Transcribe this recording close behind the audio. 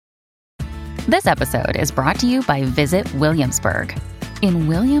This episode is brought to you by Visit Williamsburg. In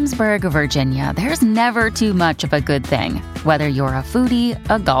Williamsburg, Virginia, there's never too much of a good thing. Whether you're a foodie,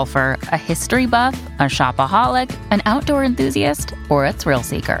 a golfer, a history buff, a shopaholic, an outdoor enthusiast, or a thrill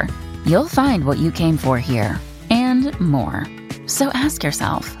seeker, you'll find what you came for here and more. So ask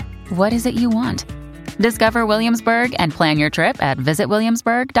yourself, what is it you want? Discover Williamsburg and plan your trip at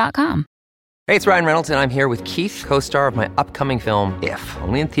visitwilliamsburg.com. Hey, it's Ryan Reynolds, and I'm here with Keith, co-star of my upcoming film, If,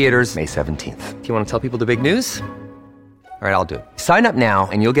 only in theaters May 17th. Do you want to tell people the big news? All right, I'll do it. Sign up now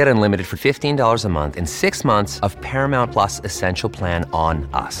and you'll get unlimited for $15 a month and 6 months of Paramount Plus Essential Plan on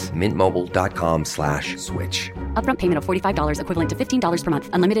us. MintMobile.com/switch. Upfront payment of $45 equivalent to $15 per month.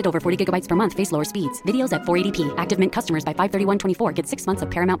 Unlimited over 40 gigabytes per month. Face lower speeds. Videos at 480p. Active Mint customers by 531.24 get 6 months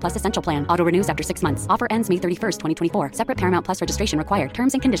of Paramount Plus Essential Plan. Auto renews after 6 months. Offer ends May 31st, 2024. Separate Paramount Plus registration required.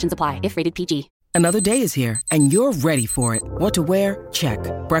 Terms and conditions apply if rated PG. Another day is here and you're ready for it. What to wear? Check.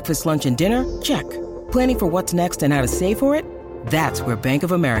 Breakfast, lunch, and dinner? Check. Planning for what's next and how to save for it? That's where Bank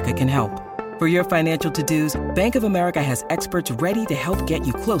of America can help. For your financial to-dos, Bank of America has experts ready to help get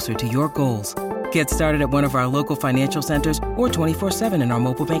you closer to your goals. Get started at one of our local financial centers or 24/7 in our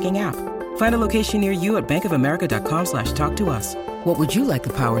mobile banking app. Find a location near you at bankofamerica.com/talktous. What would you like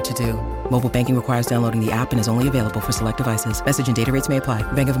the power to do? Mobile banking requires downloading the app and is only available for select devices. Message and data rates may apply.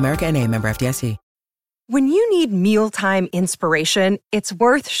 Bank of America N.A., member FDIC. When you need mealtime inspiration, it's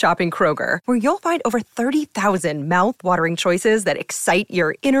worth shopping Kroger, where you'll find over 30,000 mouth-watering choices that excite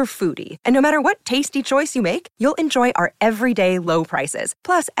your inner foodie. And no matter what tasty choice you make, you'll enjoy our everyday low prices,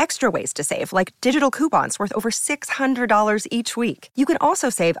 plus extra ways to save, like digital coupons worth over $600 each week. You can also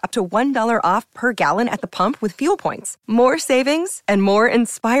save up to $1 off per gallon at the pump with fuel points. More savings and more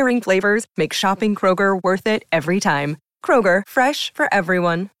inspiring flavors make shopping Kroger worth it every time. Kroger, fresh for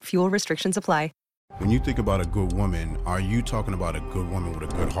everyone. Fuel restrictions apply. When you think about a good woman, are you talking about a good woman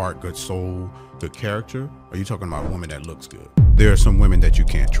with a good heart, good soul, good character? Or are you talking about a woman that looks good? There are some women that you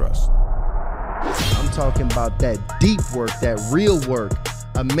can't trust. I'm talking about that deep work, that real work.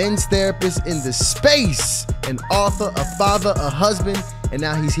 A men's therapist in the space, an author, a father, a husband, and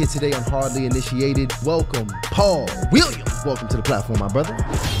now he's here today on Hardly Initiated. Welcome, Paul Williams. Welcome to the platform, my brother.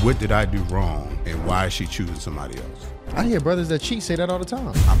 What did I do wrong, and why is she choosing somebody else? I hear brothers that cheat say that all the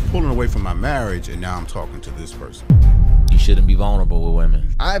time. I'm pulling away from my marriage, and now I'm talking to this person. You shouldn't be vulnerable with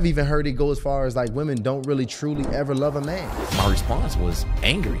women. I've even heard it go as far as like women don't really truly ever love a man. My response was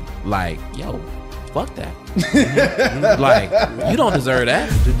angry. Like, yo, fuck that. Like, you don't deserve that.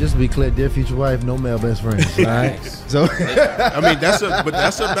 Just to be clear, dear future wife, no male best friends. All right. So I mean, that's a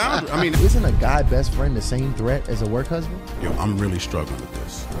boundary. I mean, isn't a guy best friend the same threat as a work husband? Yo, I'm really struggling with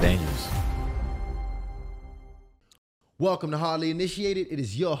this. Dangerous. Welcome to Hardly Initiated. It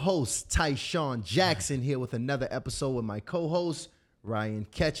is your host, Tyshawn Jackson, here with another episode with my co-host, Ryan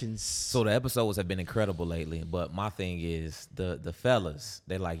Ketchens. So the episodes have been incredible lately, but my thing is the fellas,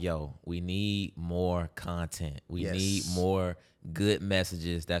 they're like, yo, we need more content. We need more good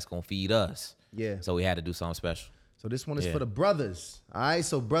messages that's going to feed us. Yeah. So we had to do something special. So this one is for the brothers. All right,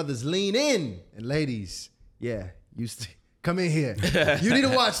 so brothers, lean in. And ladies, come in here. You need to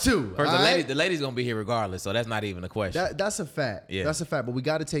watch too. First, the lady's going to be here regardless, so that's not even a question. That's a fact. Yeah. That's a fact. But we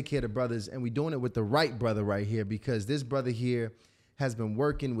got to take care of the brothers, and we're doing it with the right brother right here, because this brother here has been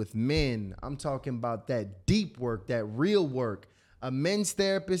working with men. I'm talking about that deep work, that real work. A men's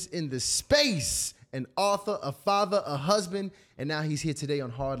therapist in the space, an author, a father, a husband, and now he's here today on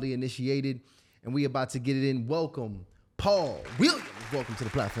Hardly Initiated, and we about to get it in. Welcome, Paul Williams. Welcome to the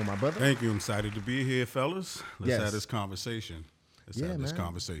platform, my brother. Thank you. I'm excited to be here, fellas. Let's have this conversation.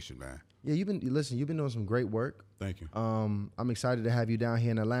 Man. Yeah, you've been doing some great work. Thank you. I'm excited to have you down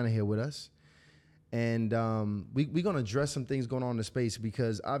here in Atlanta here with us. And we're going to address some things going on in the space,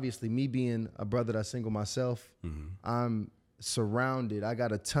 because obviously me being a brother that's single myself, I'm surrounded. I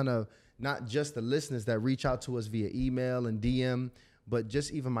got a ton of, not just the listeners that reach out to us via email and DM, but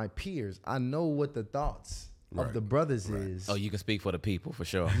just even my peers. I know what the thoughts of the brothers is. Oh, you can speak for the people, for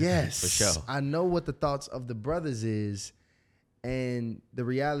sure. Yes. For sure. I know what the thoughts of the brothers is. And the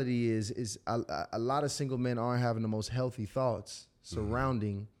reality is a lot of single men aren't having the most healthy thoughts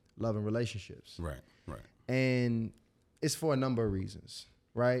surrounding love and relationships. Right. And it's for a number of reasons,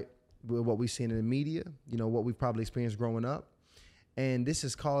 right? What we've seen in the media, what we've probably experienced growing up. And this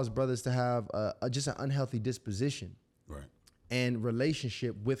has caused brothers to have just an unhealthy disposition. Right. And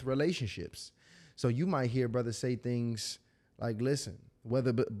relationship with relationships. So you might hear brothers say things like, listen,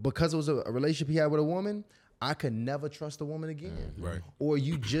 whether because it was a relationship he had with a woman, I could never trust a woman again. Right. Or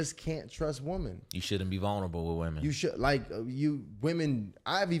you just can't trust women. You shouldn't be vulnerable with women. You should, women,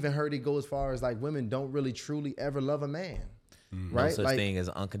 I've even heard it go as far as like women don't really truly ever love a man. No such thing as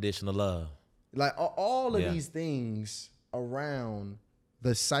unconditional love. Like all of these things around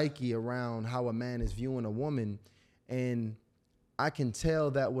the psyche, around how a man is viewing a woman. And I can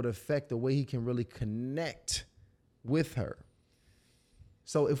tell that would affect the way he can really connect with her.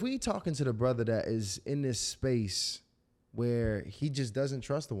 So if we talking to the brother that is in this space where he just doesn't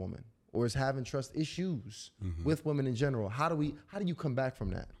trust a woman or is having trust issues with women in general, how do you come back from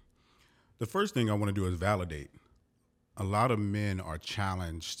that? The first thing I want to do is validate. A lot of men are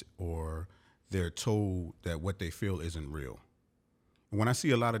challenged or they're told that what they feel isn't real. When I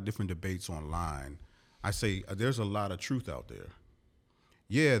see a lot of different debates online, I say there's a lot of truth out there.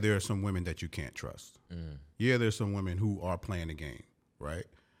 Yeah, there are some women that you can't trust. Yeah, there's some women who are playing the game, right?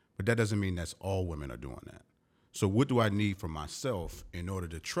 But that doesn't mean that's all women are doing that. So what do I need from myself in order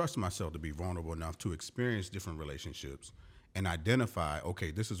to trust myself to be vulnerable enough to experience different relationships and identify,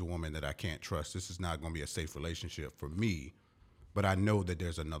 okay, this is a woman that I can't trust. This is not going to be a safe relationship for me, but I know that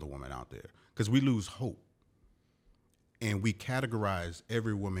there's another woman out there. Because we lose hope and we categorize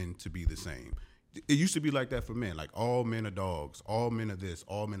every woman to be the same. It used to be like that for men, like all men are dogs, all men are this,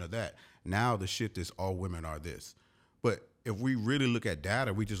 all men are that. Now the shift is all women are this. But if we really look at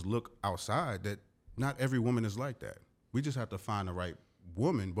data, we just look outside, that not every woman is like that. We just have to find the right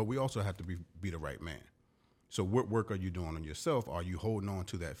woman, but we also have to be the right man. So what work are you doing on yourself? Are you holding on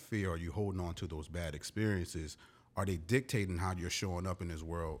to that fear? Are you holding on to those bad experiences? Are they dictating how you're showing up in this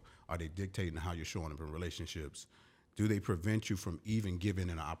world? Are they dictating how you're showing up in relationships? Do they prevent you from even giving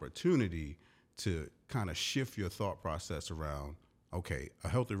an opportunity to kind of shift your thought process around, okay, a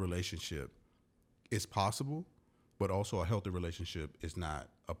healthy relationship is possible, but also a healthy relationship is not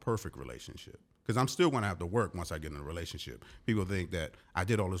a perfect relationship. Because I'm still going to have to work once I get in a relationship. People think that I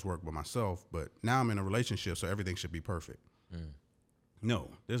did all this work by myself, but now I'm in a relationship, so everything should be perfect. No,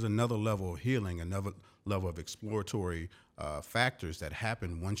 there's another level of healing, another level of exploratory factors that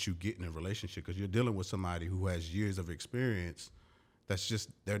happen once you get in a relationship, because you're dealing with somebody who has years of experience that's just,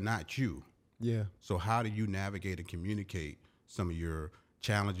 they're not you. Yeah. So how do you navigate and communicate some of your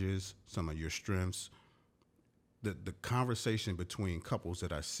challenges, some of your strengths? The conversation between couples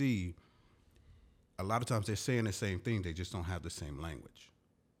that I see, a lot of times they're saying the same thing, they just don't have the same language.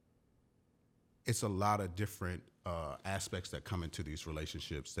 It's a lot of different aspects that come into these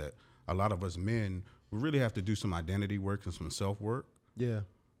relationships that a lot of us men, we really have to do some identity work and some self-work. Yeah.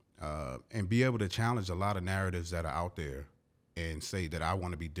 And be able to challenge a lot of narratives that are out there and say that I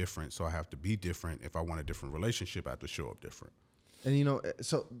want to be different, so I have to be different. If I want a different relationship, I have to show up different. And, you know,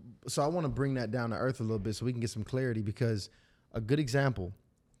 so I want to bring that down to earth a little bit so we can get some clarity, because a good example,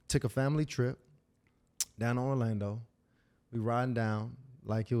 took a family trip down to Orlando. We riding down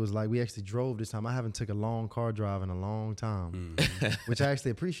like it was like we actually drove this time. I haven't took a long car drive in a long time, which I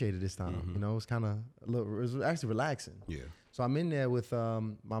actually appreciated this time. You know, it was kind of it was actually relaxing. Yeah. So I'm in there with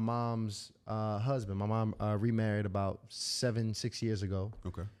my mom's husband. My mom remarried about 6 years ago.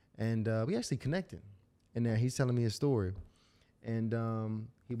 Okay. And we actually connected in there. He's telling me his story. And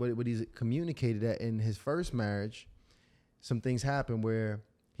what he's communicated that in his first marriage, some things happened where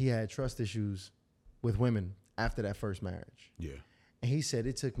he had trust issues with women after that first marriage. Yeah. And he said,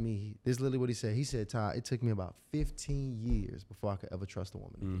 it took me, this is literally what he said. He said, Ty, it took me about 15 years before I could ever trust a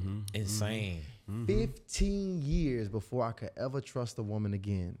woman again. Insane. 15 years before I could ever trust a woman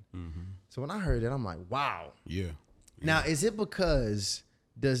again. So when I heard that, I'm like, wow. Yeah. Now, is it because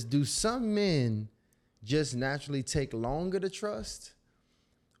do some men just naturally take longer to trust?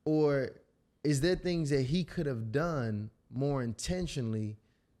 Or is there things that he could have done more intentionally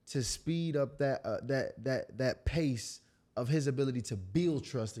to speed up that pace of his ability to build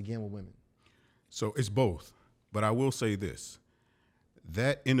trust again with women? So it's both. But I will say this,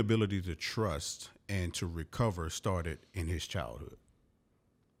 that inability to trust and to recover started in his childhood.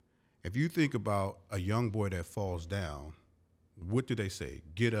 If you think about a young boy that falls down, what do they say?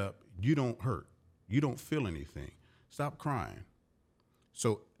 Get up. You don't hurt. You don't feel anything. Stop crying.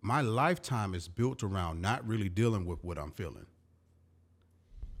 So my lifetime is built around not really dealing with what I'm feeling.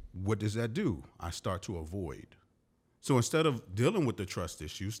 What does that do? I start to avoid. So instead of dealing with the trust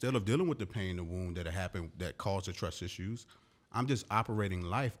issues, instead of dealing with the pain, the wound that happened that caused the trust issues, I'm just operating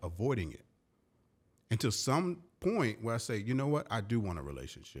life avoiding it until some point where I say, you know what, I do want a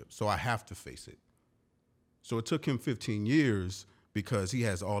relationship, so I have to face it. So it took him 15 years because he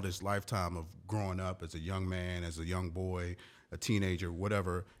has all this lifetime of growing up as a young man, as a young boy, a teenager,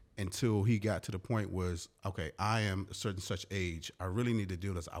 whatever, until he got to the point was, okay, I am a certain such age. I really need to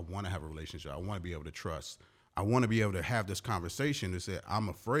do this. I want to have a relationship. I want to be able to trust. I want to be able to have this conversation to say, I'm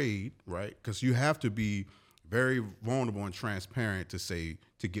afraid, right? Because you have to be very vulnerable and transparent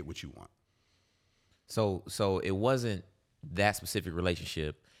to get what you want. So it wasn't that specific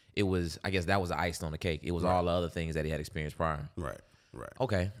relationship. it was, I guess that was the icing on the cake. It was all the other things that he had experienced prior. Right.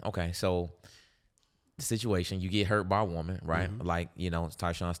 Okay. So the situation, you get hurt by a woman, right? Like, you know,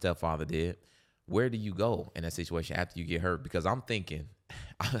 Tyshawn's stepfather did. Where do you go in that situation after you get hurt? Because I'm thinking,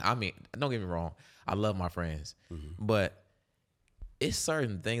 I mean, don't get me wrong, I love my friends, but it's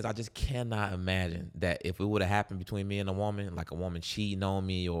certain things I just cannot imagine that if it would have happened between me and a woman, like a woman cheating on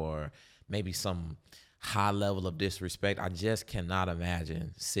me or maybe some high level of disrespect, I just cannot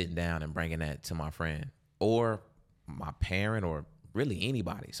imagine sitting down and bringing that to my friend or my parent or really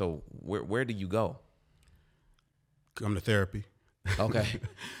anybody. So where do you go? Come to therapy. Okay.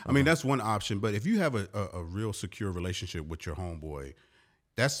 I mean, that's one option. But if you have a real secure relationship with your homeboy,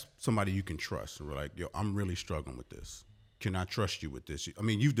 that's somebody you can trust. And we're like, yo, I'm really struggling with this. Can I trust you with this? I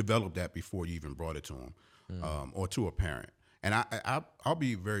mean, you've developed that before you even brought it to him or to a parent. And I'll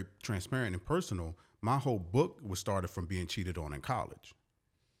be very transparent and personal. My whole book was started from being cheated on in college.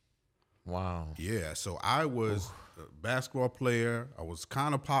 Wow. Yeah, so I was a basketball player. I was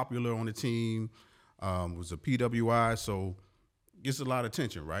kind of popular on the team. Was a PWI, so gets a lot of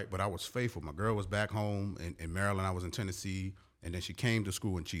attention, right? But I was faithful. My girl was back home in Maryland. I was in Tennessee, and then she came to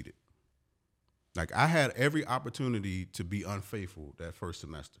school and cheated. Like, I had every opportunity to be unfaithful that first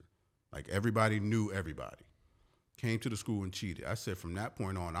semester. Like, everybody knew everybody. Came to the school and cheated. I said, from that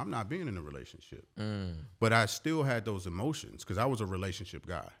point on, I'm not being in a relationship. But I still had those emotions because I was a relationship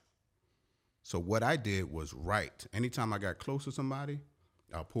guy. So what I did was write. Anytime I got close to somebody,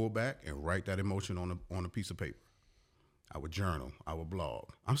 I'll pull back and write that emotion on a piece of paper. I would journal. I would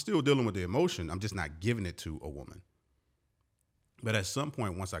blog. I'm still dealing with the emotion. I'm just not giving it to a woman. But at some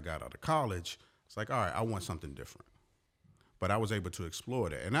point, once I got out of college, it's like, all right, I want something different. But I was able to explore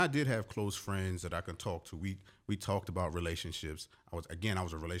that. And I did have close friends that I could talk to. We talked about relationships. I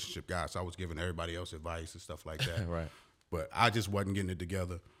was a relationship guy, so I was giving everybody else advice and stuff like that. Right. But I just wasn't getting it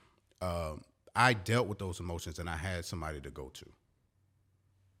together. I dealt with those emotions, and I had somebody to go to.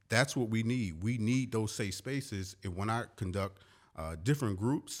 That's what we need. We need those safe spaces. And when I conduct different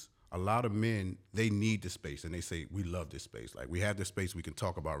groups, a lot of men, they need the space. And they say, we love this space. Like, we have this space. We can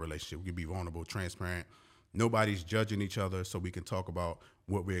talk about relationship. We can be vulnerable, transparent. Nobody's judging each other, so we can talk about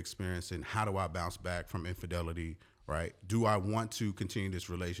what we're experiencing. How do I bounce back from infidelity, right? Do I want to continue this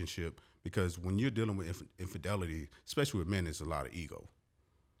relationship? Because when you're dealing with infidelity, especially with men, there's a lot of ego.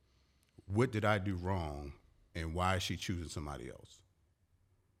 What did I do wrong, and why is she choosing somebody else?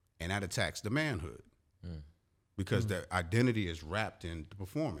 And that attacks the manhood because the identity is wrapped in the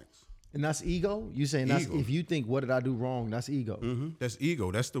performance. And that's ego? You saying that's Ego. if you think, what did I do wrong? That's ego. That's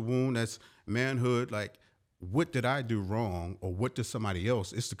ego. That's the wound. That's manhood. Like, what did I do wrong, or what does somebody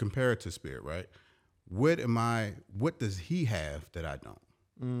else? It's the comparative spirit, right? What does he have that I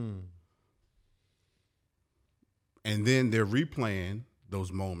don't? And then they're replaying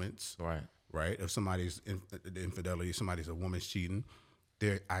those moments, right? If somebody's infidelity, somebody's a woman's cheating,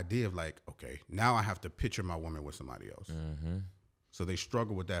 their idea of like, okay, now I have to picture my woman with somebody else. So they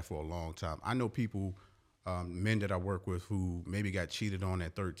struggle with that for a long time. I know people, men that I work with who maybe got cheated on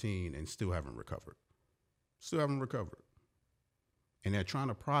at 13 and still haven't recovered. And they're trying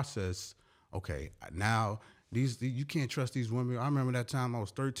to process, okay, now you can't trust these women. I remember that time I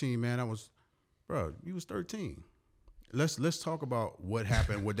was 13, man. You was 13. Let's talk about what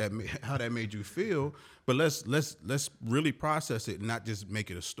happened, how that made you feel, but let's really process it and not just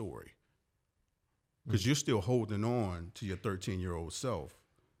make it a story. Because you're still holding on to your 13-year-old self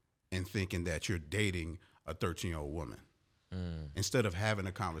and thinking that you're dating a 13-year-old woman. Instead of having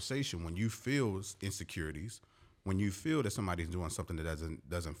a conversation when you feel insecurities, when you feel that somebody's doing something that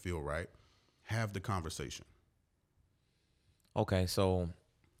doesn't feel right, have the conversation. Okay, so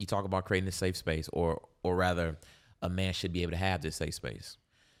you talk about creating a safe space, or rather, a man should be able to have this safe space.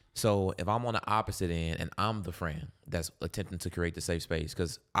 So if I'm on the opposite end and I'm the friend that's attempting to create the safe space,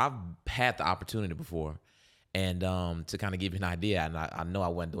 because I've had the opportunity before, and to kind of give you an idea, and I know I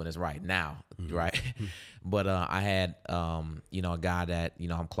wasn't doing this right now, right? But I had, a guy that,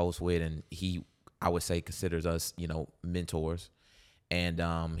 I'm close with, and he, I would say, considers us, mentors.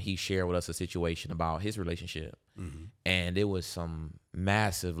 And he shared with us a situation about his relationship. And it was some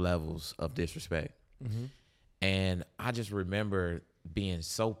massive levels of disrespect. And I just remember being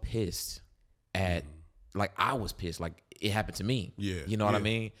so pissed at, like, I was pissed, like it happened to me. Yeah. You know what I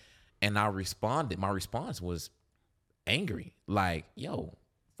mean? And I responded. My response was angry. Like, yo,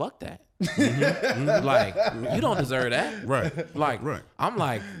 fuck that. Like, you don't deserve that. Right. Like, right. I'm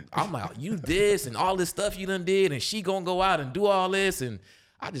like, you this and all this stuff you done did, and she gonna go out and do all this. And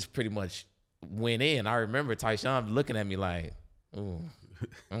I just pretty much went in. I remember Tyshawn looking at me like, ooh,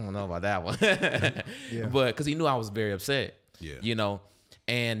 I don't know about that one. But because he knew I was very upset. Yeah.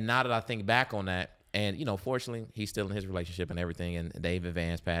 And now that I think back on that, and, you know, fortunately, he's still in his relationship and everything, and they've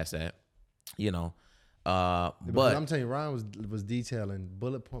advanced past that, you know. But I'm telling you, Ryan was detailing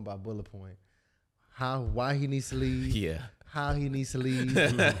bullet point by bullet point why he needs to leave, how he needs to leave,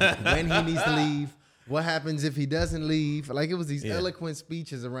 when he needs to leave, what happens if he doesn't leave. Like, it was these eloquent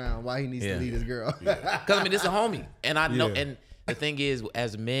speeches around why he needs to leave his girl. Because, I mean, it's a homie. And I know, and the thing is,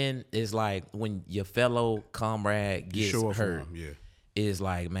 as men, is like when your fellow comrade gets hurt, is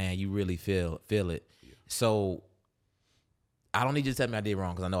like, man, you really feel it. Yeah. So I don't need you to tell me I did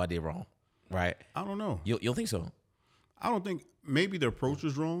wrong, because I know I did wrong, right? I don't know. You don't think so? I don't think, maybe the approach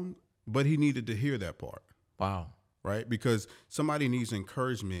was wrong, but he needed to hear that part. Wow. Right? Because somebody needs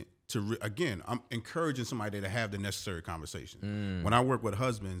encouragement to, again, I'm encouraging somebody to have the necessary conversation. When I work with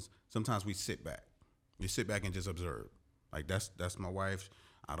husbands, sometimes we sit back. You sit back and just observe. Like, that's my wife.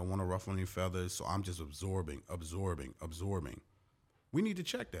 I don't want to ruffle any feathers, so I'm just absorbing. We need to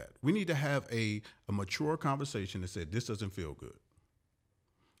check that. We need to have a mature conversation that said, this doesn't feel good.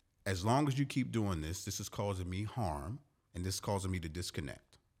 As long as you keep doing this, this is causing me harm, and this is causing me to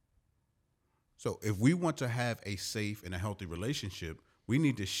disconnect. So if we want to have a safe and a healthy relationship, we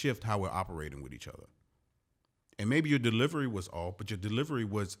need to shift how we're operating with each other. And maybe your delivery was off, but your delivery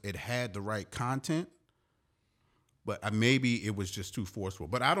it had the right content, but maybe it was just too forceful.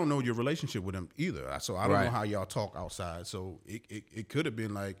 But I don't know your relationship with him either. So I don't know how y'all talk outside. So it could have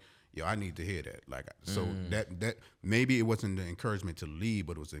been like, yo, I need to hear that. Like, so that maybe it wasn't the encouragement to leave,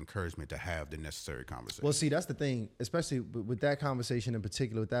 but it was the encouragement to have the necessary conversation. Well, see, that's the thing, especially with that conversation in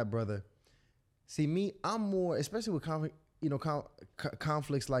particular with that brother. See, me, I'm more, especially with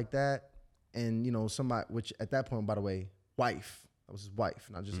conflicts like that, and, you know, somebody, which at that point, by the way, wife. That was his wife,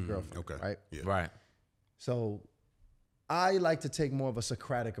 not just a girlfriend. Okay. Right? Yeah. Right. So I like to take more of a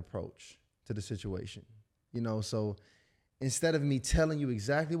Socratic approach to the situation. You know, so instead of me telling you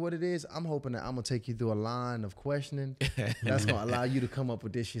exactly what it is, I'm hoping that I'm going to take you through a line of questioning that's going to allow you to come up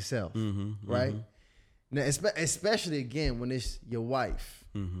with this yourself. Right? Now, especially, again, when it's your wife,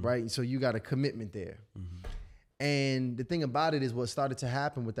 right? So you got a commitment there. And the thing about it is, what started to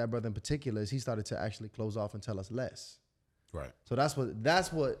happen with that brother in particular is he started to actually close off and tell us less. Right. So that's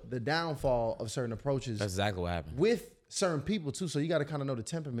what the downfall of certain approaches. That's exactly what happened. With certain people too. So you got to kind of know the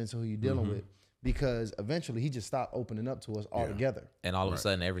temperaments of who you're dealing with, because eventually he just stopped opening up to us altogether. And all of a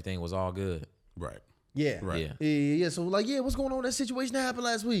sudden everything was all good. Right. Yeah. Right. Yeah. So like, what's going on with that situation that happened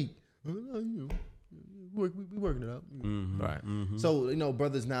last week? We working it out. Right. So, you know,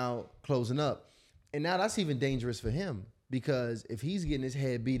 brother's now closing up. And now that's even dangerous for him, because if he's getting his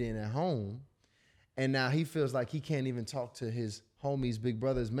head beat in at home, and now he feels like he can't even talk to his homies, big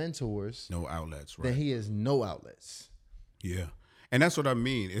brothers, mentors. No outlets, right? Then he has no outlets. Yeah. And that's what I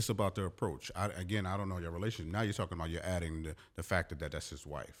mean. It's about the approach. I don't know your relationship. Now you're talking about you're adding the factor that that's his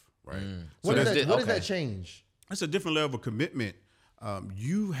wife, right? So what does that change? It's a different level of commitment.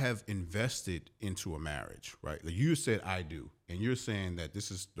 You have invested into a marriage, right? Like, you said, I do. And you're saying that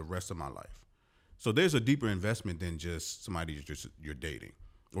this is the rest of my life. So there's a deeper investment than just somebody you're dating,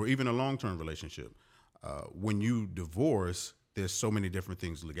 or even a long-term relationship. When you divorce, there's so many different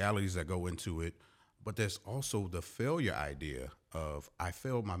things, legalities that go into it, but there's also the failure idea of, I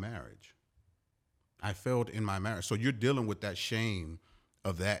failed my marriage. I failed in my marriage. So you're dealing with that shame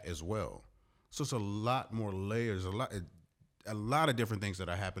of that as well. So it's a lot more layers, a lot of different things that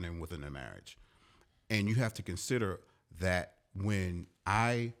are happening within a marriage. And you have to consider that when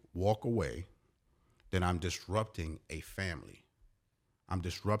I walk away, then I'm disrupting a family. I'm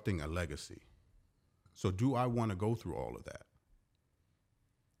disrupting a legacy. So do I want to go through all of that?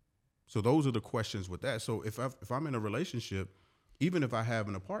 So those are the questions with that. So if I'm in a relationship, even if I have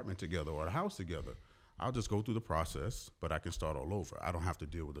an apartment together or a house together, I'll just go through the process, but I can start all over. I don't have to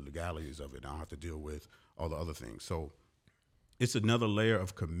deal with the legalities of it. I don't have to deal with all the other things. So it's another layer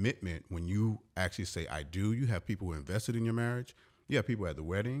of commitment when you actually say, I do. You have people who invested in your marriage. You have people at the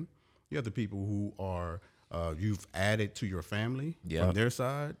wedding. You have the people who are you've added to your family from their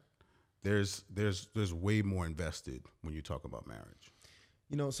side. There's way more invested when you talk about marriage.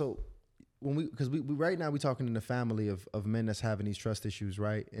 You know, so because we right now we're talking in the family of men that's having these trust issues,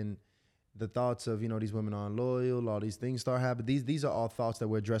 right? And the thoughts of, you know, these women aren't loyal, all these things start happening. These are all thoughts that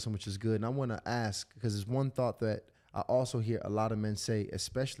we're addressing, which is good. And I want to ask, because there's one thought that I also hear a lot of men say,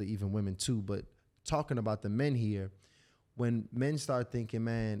 especially even women too, but talking about the men here, when men start thinking,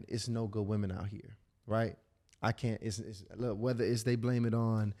 man, it's no good women out here, right? I can't, look, whether it's they blame it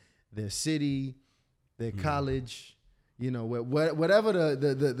on their city, their college, you know, whatever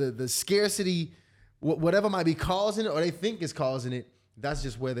the scarcity, whatever might be causing it or they think is causing it, that's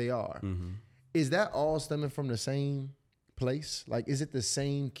just where they are. Is that all stemming from the same place? Like, is it the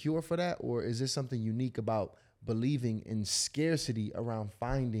same cure for that, or is there something unique about believing in scarcity around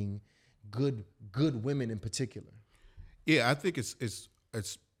finding good women in particular? Yeah, I think it's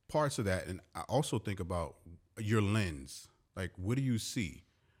parts of that, and I also think about your lens. Like, what do you see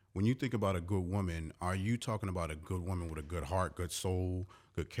when you think about a good woman? Are you talking about a good woman with a good heart, good soul,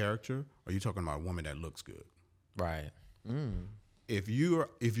 good character? Or are you talking about a woman that looks good? Right. If your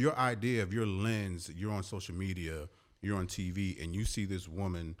idea of your lens, you're on social media, you're on TV, and you see this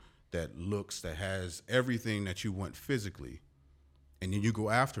woman that has everything that you want physically, and then you go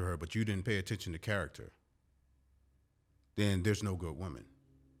after her, but you didn't pay attention to character, then there's no good woman.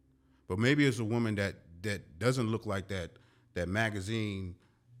 But maybe it's a woman that doesn't look like that magazine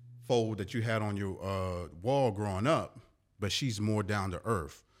fold that you had on your wall growing up, but she's more down to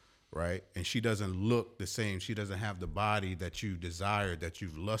earth, right? And she doesn't look the same. She doesn't have the body that you desired, that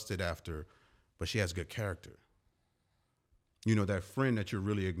you've lusted after, but she has good character. You know, that friend that you're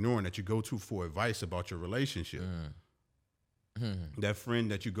really ignoring, that you go to for advice about your relationship. That friend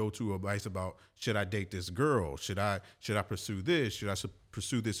that you go to advice about, should I date this girl? Should I pursue this? Should I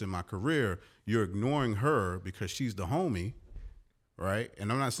pursue this in my career? You're ignoring her because she's the homie, right?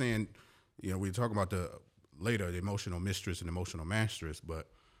 And I'm not saying, we're talking about the emotional mistress and emotional masteress, but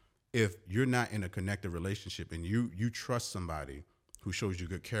if you're not in a connected relationship and you trust somebody who shows you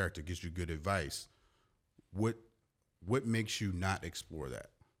good character, gives you good advice, what makes you not explore that?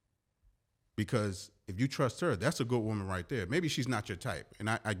 Because if you trust her, that's a good woman right there. Maybe she's not your type, and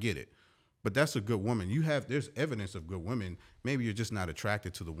I get it, but that's a good woman. There's evidence of good women. Maybe you're just not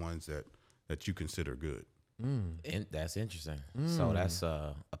attracted to the ones that you consider good. And that's interesting. So that's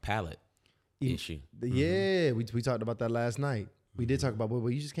a palate issue. Yeah, we talked about that last night. We did talk about, but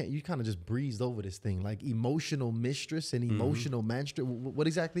you just can't. You kind of just breezed over this thing, like emotional mistress and emotional master. What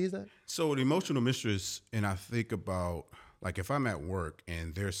exactly is that? So the emotional mistress, and I think about, like, if I'm at work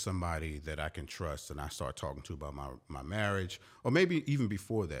and there's somebody that I can trust and I start talking to about my marriage, or maybe even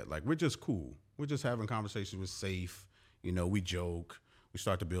before that, like, we're just cool. We're just having conversations. We're safe. We joke. We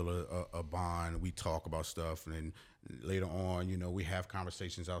start to build a bond. We talk about stuff. And then later on, we have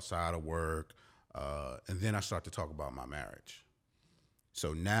conversations outside of work. And then I start to talk about my marriage.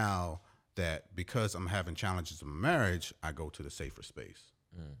 So now that, because I'm having challenges in my marriage, I go to the safer space.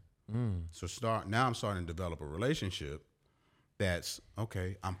 So now I'm starting to develop a relationship that's,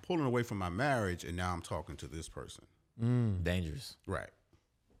 okay, I'm pulling away from my marriage, and now I'm talking to this person. Dangerous. Right.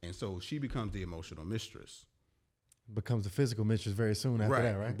 And so she becomes the emotional mistress. Becomes the physical mistress very soon after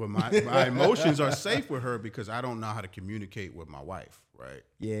that, right? But my emotions are safe with her because I don't know how to communicate with my wife, right?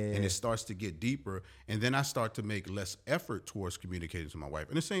 Yeah. And it starts to get deeper, and then I start to make less effort towards communicating to my wife.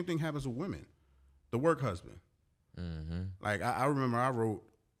 And the same thing happens with women. The work husband. Like, I remember I wrote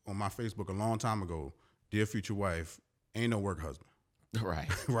on my Facebook a long time ago, "Dear future wife, ain't no work husband." Right.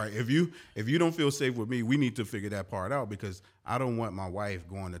 Right. If you don't feel safe with me, we need to figure that part out, because I don't want my wife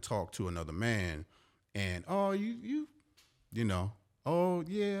going to talk to another man and, oh, oh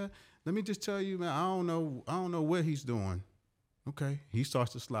yeah, let me just tell you, man, I don't know what he's doing. Okay. He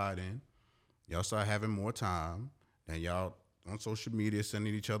starts to slide in. Y'all start having more time. And y'all on social media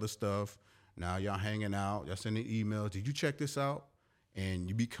sending each other stuff. Now y'all hanging out, y'all sending emails. Did you check this out? And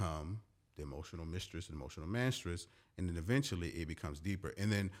you become the emotional mistress and emotional masteress, and then eventually it becomes deeper. And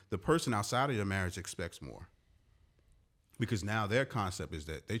then the person outside of your marriage expects more, because now their concept is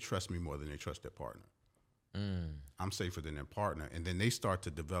that they trust me more than they trust their partner. I'm safer than their partner. And then they start to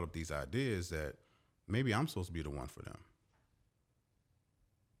develop these ideas that maybe I'm supposed to be the one for them.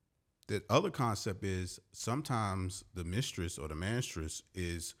 The other concept is sometimes the mistress or the masteress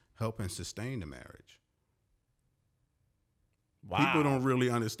is helping sustain the marriage. Wow. People don't really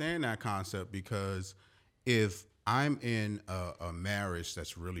understand that concept, because if I'm in a marriage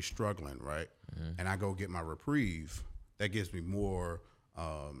that's really struggling, right, and I go get my reprieve, that gives me more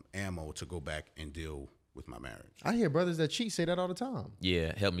ammo to go back and deal with my marriage. I hear brothers that cheat say that all the time.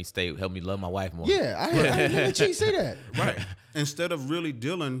 Yeah, help me love my wife more. Yeah, I hear the cheat say that. Right. Instead of really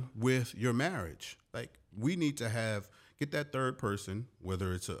dealing with your marriage, like, we need to get that third person,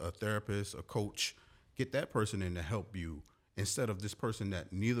 whether it's a therapist, a coach, get that person in to help you, instead of this person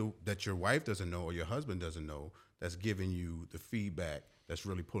that your wife doesn't know or your husband doesn't know, that's giving you the feedback that's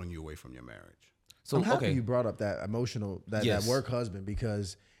really pulling you away from your marriage. So I'm happy you brought up that emotional, that work husband,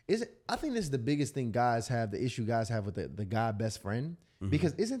 because I think this is the biggest thing the issue guys have with the guy best friend,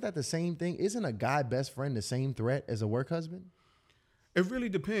 because isn't that the same thing? Isn't a guy best friend the same threat as a work husband? It really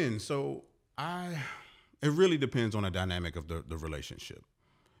depends. So it really depends on the dynamic of the relationship.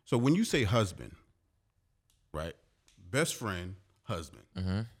 So when you say husband, right, best friend, husband,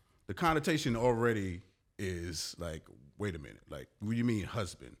 the connotation already is like, wait a minute, like, what do you mean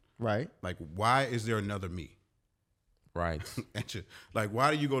husband? Right. Like, why is there another me? Right. Like,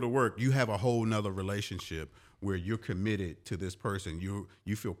 why do you go to work? You have a whole nother relationship where you're committed to this person.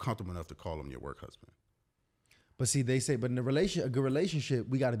 You feel comfortable enough to call him your work husband. But see, they say, but in a good relationship,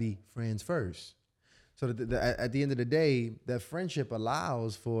 we got to be friends first. So at the end of the day, that friendship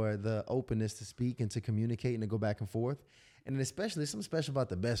allows for the openness to speak and to communicate and to go back and forth. And then especially something special about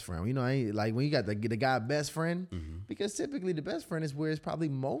the best friend. You know, like when you got the guy best friend, because typically the best friend is where it's probably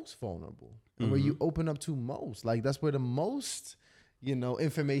most vulnerable and where you open up to most. Like that's where the most,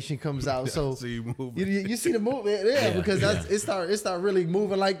 information comes out. So you see the movement, because it start really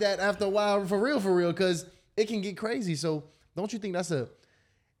moving like that after a while, for real, because it can get crazy. So don't you think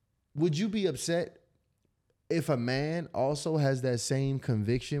would you be upset if a man also has that same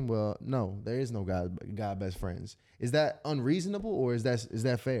conviction? Well, no, there is no God best friends. Is that unreasonable or is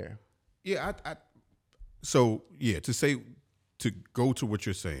that fair? Yeah, to go to what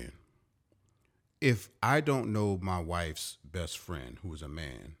you're saying, if I don't know my wife's best friend, who is a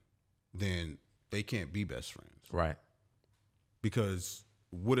man, then they can't be best friends. Right. Because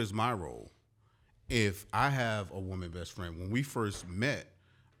what is my role? If I have a woman best friend, when we first met,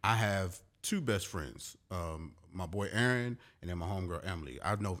 I have two best friends, my boy Aaron and then my homegirl Emily.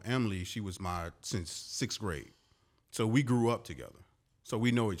 I know Emily, she was since 6th grade. So we grew up together. So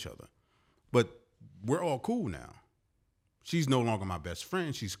we know each other. But we're all cool now. She's no longer my best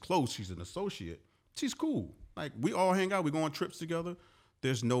friend. She's close. She's an associate. She's cool. Like, we all hang out. We go on trips together.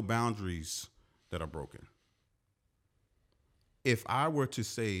 There's no boundaries that are broken. If I were to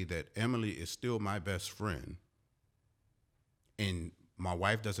say that Emily is still my best friend and my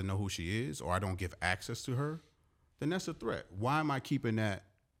wife doesn't know who she is, or I don't give access to her, then that's a threat. Why am I keeping that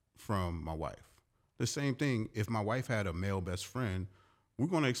from my wife? The same thing, if my wife had a male best friend, we're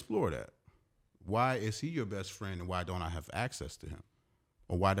going to explore that. Why is he your best friend and why don't I have access to him?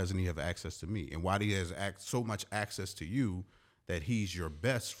 Or why doesn't he have access to me? And why do he has so much access to you that he's your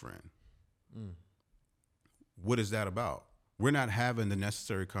best friend? What is that about? We're not having the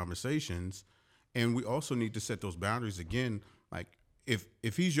necessary conversations, and we also need to set those boundaries again. Like,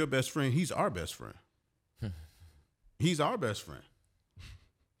 if he's your best friend, he's our best friend. He's our best friend.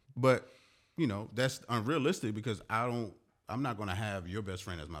 But, that's unrealistic because I'm not going to have your best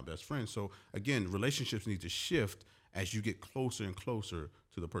friend as my best friend. So, again, relationships need to shift as you get closer and closer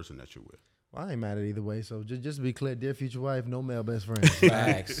to the person that you're with. Well, I ain't mad at either way. So just to be clear, dear future wife, no male best friend.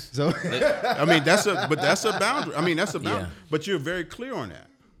 Facts. So that's a boundary. That's a boundary. Yeah. But you're very clear on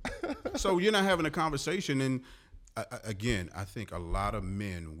that. So you're not having a conversation. And again, I think a lot of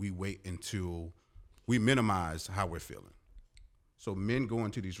men, we wait until we minimize how we're feeling. So men go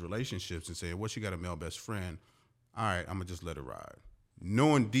into these relationships and say, well, she got a male best friend. All right, I'm going to just let it ride.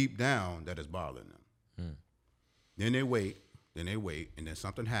 Knowing deep down that it's bothering them. Then they wait, and then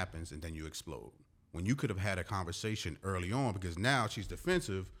something happens, and then you explode. When you could have had a conversation early on, because now she's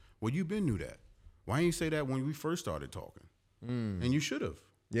defensive, well, you been knew that. Why didn't you say that when we first started talking? And you should have.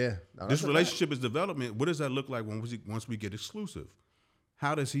 Yeah. This relationship is development. What does that look like once we get exclusive?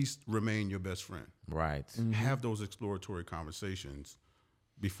 How does he remain your best friend? Right. Have those exploratory conversations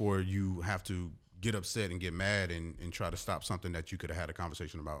before you have to get upset and get mad and try to stop something that you could have had a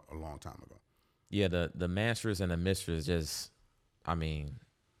conversation about a long time ago. Yeah, the masters and the mistress just,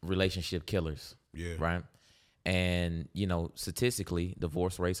 relationship killers. Yeah. Right? And, statistically,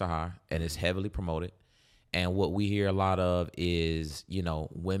 divorce rates are high, and it's heavily promoted. And what we hear a lot of is,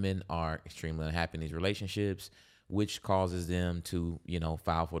 women are extremely unhappy in these relationships, which causes them to,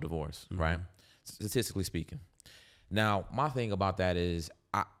 file for divorce, right? Statistically speaking. Now, my thing about that is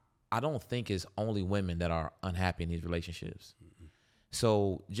I don't think it's only women that are unhappy in these relationships.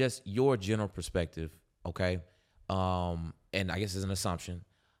 So just your general perspective, okay? And I guess it's an assumption.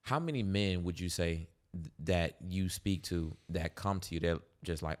 How many men would you say that you speak to that come to you that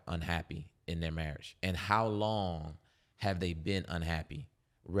just like unhappy in their marriage? And how long have they been unhappy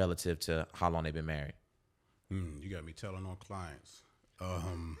relative to how long they've been married? You got me telling on clients.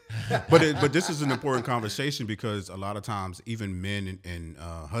 But this is an important conversation because a lot of times even men and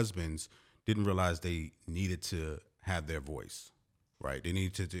husbands didn't realize they needed to have their voice, right? They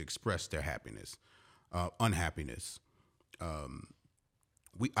needed to express their unhappiness.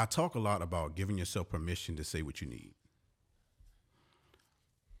 I talk a lot about giving yourself permission to say what you need.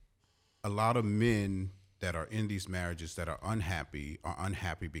 A lot of men that are in these marriages that are unhappy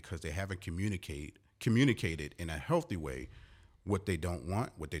because they haven't communicated in a healthy way what they don't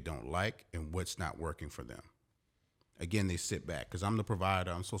want, what they don't like, and what's not working for them. Again, they sit back because I'm the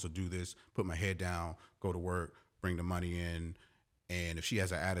provider. I'm supposed to do this, put my head down, go to work, bring the money in. And if she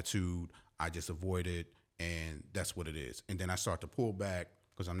has an attitude, I just avoid it and that's what it is. And then I start to pull back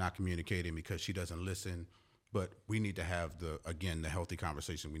because I'm not communicating because she doesn't listen. But we need to have the healthy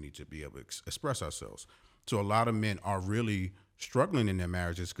conversation. We need to be able to express ourselves. So a lot of men are really struggling in their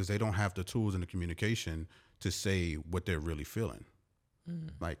marriages because they don't have the tools and the communication to say what they're really feeling.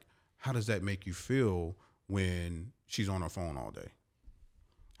 Like, how does that make you feel when she's on her phone all day?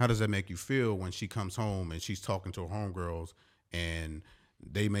 How does that make you feel when she comes home and she's talking to her homegirls and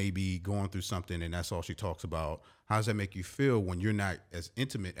they may be going through something and that's all she talks about? How does that make you feel when you're not as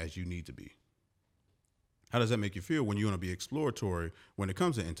intimate as you need to be? How does that make you feel when you want to be exploratory when it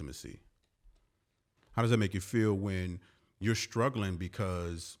comes to intimacy? How does that make you feel when you're struggling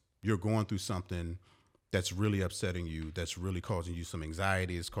because you're going through something that's really upsetting you, that's really causing you some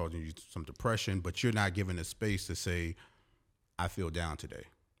anxiety, it's causing you some depression, but you're not given the space to say, I feel down today,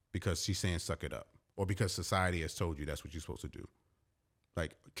 because she's saying suck it up, or because society has told you that's what you're supposed to do.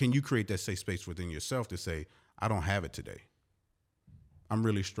 Like, can you create that safe space within yourself to say, I don't have it today. I'm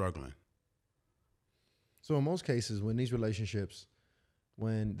really struggling. So in most cases, when these relationships,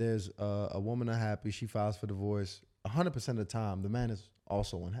 when there's a woman unhappy, she files for divorce, 100% of the time, the man is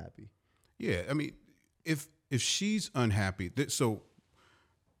also unhappy. Yeah, I mean, if she's unhappy, so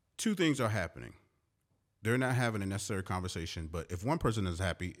two things are happening. They're not having a necessary conversation, but if one person is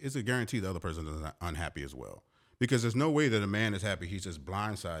happy, it's a guarantee the other person is unhappy as well. Because there's no way that a man is happy, he's just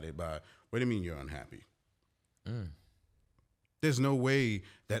blindsided by, what do you mean you're unhappy? There's no way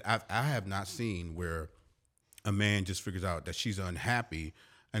that I have not seen where a man just figures out that she's unhappy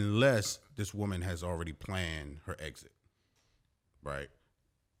unless this woman has already planned her exit, right?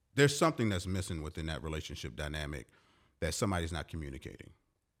 There's something that's missing within that relationship dynamic that somebody's not communicating.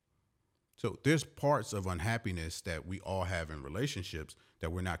 So there's parts of unhappiness that we all have in relationships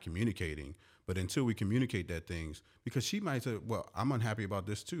that we're not communicating. But until we communicate that things, because she might say, well, I'm unhappy about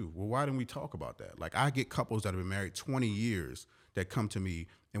this too. Well, why didn't we talk about that? Like, I get couples that have been married 20 years that come to me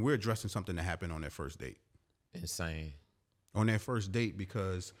and we're addressing something that happened on their first date. Insane. On their first date,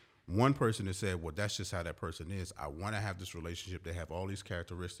 because one person has said, well, that's just how that person is. I want to have this relationship. They have all these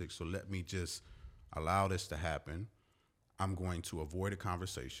characteristics. So let me just allow this to happen. I'm going to avoid a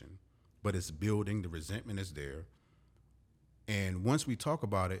conversation, but it's building. The resentment is there. And once we talk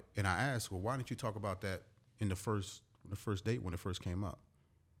about it, and I ask, well, why didn't you talk about that in the first date when it first came up?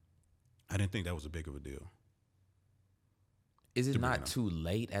 I didn't think that was a big of a deal. Is it not too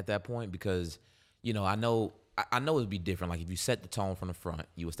late at that point? Because, you know, I know it'd be different. Like, if you set the tone from the front,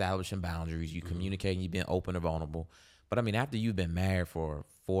 you establishing boundaries, you communicating, you being open and vulnerable. But I mean, after you've been married for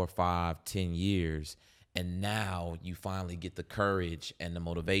 4, 5, 10 years, and now you finally get the courage and the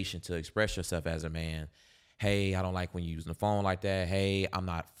motivation to express yourself as a man. Hey, I don't like when you're using the phone like that. Hey, I'm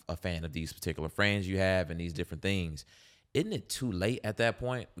not a fan of these particular friends you have and these different things. Isn't it too late at that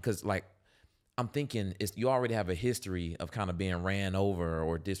point? Because, like, I'm thinking you already have a history of kind of being ran over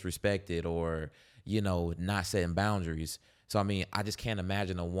or disrespected or, you know, not setting boundaries. So, I mean, I just can't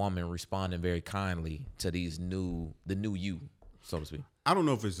imagine a woman responding very kindly to the new you, so to speak. I don't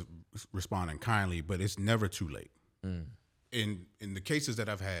know if it's responding kindly, but it's never too late. In the cases that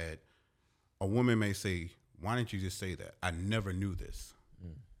I've had, a woman may say, why didn't you just say that? I never knew this.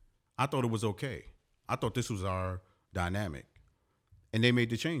 I thought it was okay. I thought this was our dynamic. And they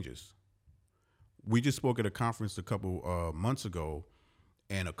made the changes. We just spoke at a conference a couple months ago,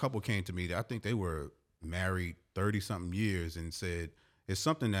 and a couple came to me. I think they were married 30-something years and said, it's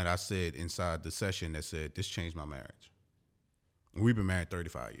something that I said inside the session that said, this changed my marriage. We've been married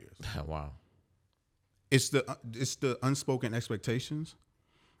 35 years. Wow. It's the unspoken expectations.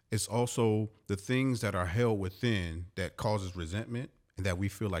 It's also the things that are held within that causes resentment and that we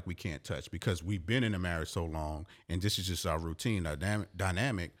feel like we can't touch because we've been in a marriage so long and this is just our routine, our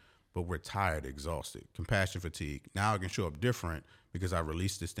dynamic, but we're tired, exhausted, compassion fatigue. Now I can show up different because I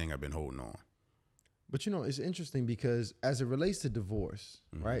released this thing I've been holding on. But, you know, it's interesting because as it relates to divorce,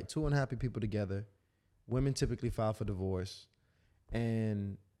 right? Two unhappy people together, women typically file for divorce.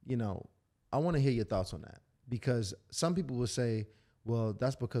 And, you know, I want to hear your thoughts on that because some people will say, well,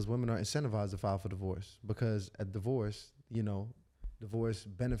 that's because women are incentivized to file for divorce because at divorce, you know, divorce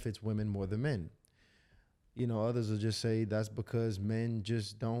benefits women more than men. You know, others will just say that's because men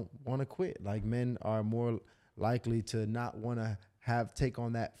just don't want to quit. Like, men are more likely to not want to take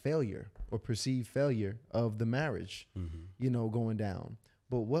on that failure or perceived failure of the marriage, you know, going down.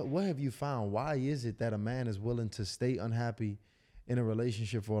 But what have you found? Why is it that a man is willing to stay unhappy in a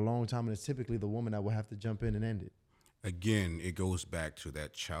relationship for a long time and it's typically the woman that will have to jump in and end it? Again, it goes back to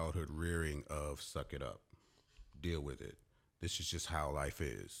that childhood rearing of suck it up, deal with it. This is just how life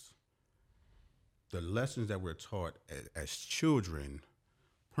is. The lessons that we're taught as children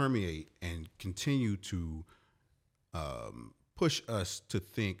permeate and continue to push us to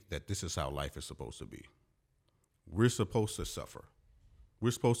think that this is how life is supposed to be. We're supposed to suffer.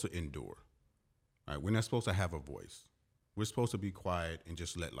 We're supposed to endure. Right? We're not supposed to have a voice. We're supposed to be quiet and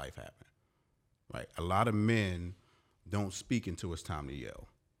just let life happen. Right? A lot of men don't speak until it's time to yell.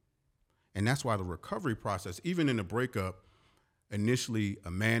 And that's why the recovery process, even in a breakup, initially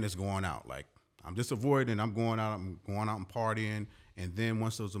a man is going out. Like, I'm just avoiding, I'm going out and partying. And then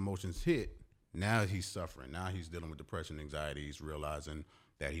once those emotions hit, now he's suffering. Now he's dealing with depression, anxiety. He's realizing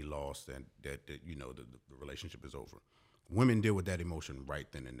that he lost and that the relationship is over. Women deal with that emotion right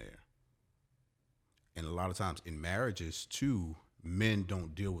then and there. And a lot of times in marriages too, men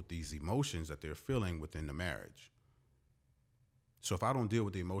don't deal with these emotions that they're feeling within the marriage. So if I don't deal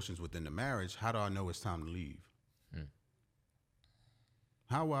with the emotions within the marriage, how do I know it's time to leave?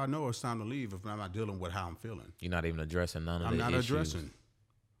 How will I know it's time to leave if I'm not dealing with how I'm feeling? You're not even addressing none of the issues. I'm not addressing.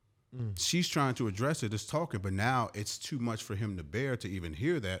 She's trying to address it, it's talking, but now it's too much for him to bear to even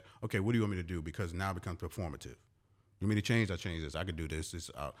hear that. Okay, what do you want me to do? Because now it becomes performative. You want me to change? I change this. I can do this.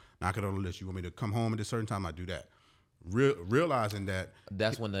 Knock it on the list. You want me to come home at a certain time? I do that. Realizing that.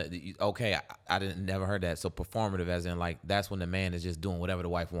 That's when I didn't never heard that. So performative, as in like that's when the man is just doing whatever the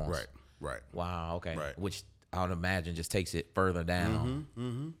wife wants. Right. Wow. Okay. Right. Which I would imagine just takes it further down.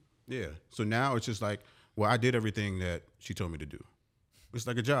 Yeah. So now it's just like, well, I did everything that she told me to do. It's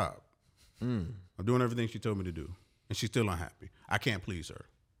like a job. I'm doing everything she told me to do, and she's still unhappy. I can't please her.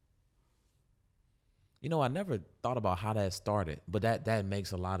 You know, I never thought about how that started, but that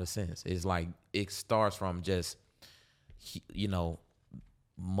makes a lot of sense. It's like it starts from just,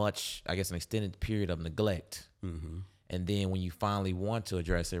 much, I guess, an extended period of neglect. And then when you finally want to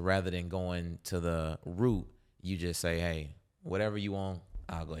address it, rather than going to the root, you just say, hey, whatever you want,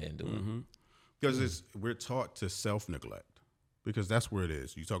 I'll go ahead and do it. Because we're taught to self-neglect, because that's where it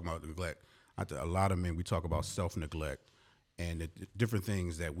is. You talk about neglect. A lot of men, we talk about self-neglect and the different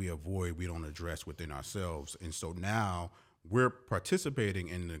things that we avoid, we don't address within ourselves. And so now we're participating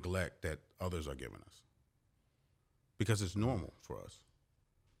in neglect that others are giving us because it's normal for us.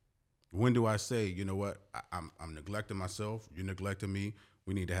 When do I say, you know what, I'm neglecting myself, you're neglecting me,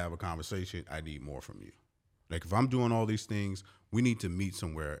 we need to have a conversation, I need more from you. Like if I'm doing all these things, we need to meet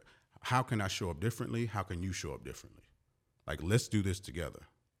somewhere. How can I show up differently? How can you show up differently? Like, let's do this together.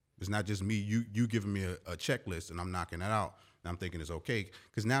 It's not just me, you giving me a checklist and I'm knocking that out and I'm thinking it's okay.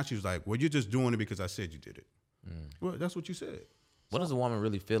 Because now she's like, well, you're just doing it because I said you did it. Well, that's what you said. What does a woman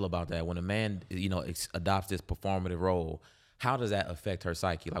really feel about that when a man, adopts this performative role? How does that affect her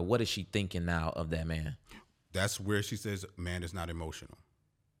psyche? Like, what is she thinking now of that man? That's where she says, man is not emotional.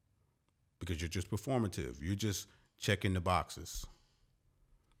 Because you're just performative. You're just checking the boxes.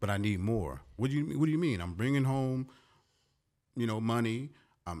 But I need more. What do you mean? I'm bringing home, money.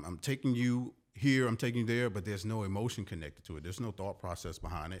 I'm taking you here, I'm taking you there, but there's no emotion connected to it. There's no thought process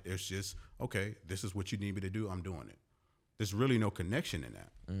behind it. It's just, okay, this is what you need me to do. I'm doing it. There's really no connection in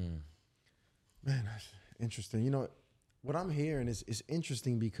that. Man, that's interesting. What I'm hearing is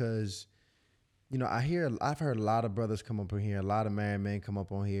interesting because, I've heard a lot of brothers come up on here, a lot of married men come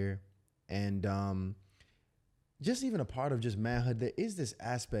up on here, and just even a part of just manhood, there is this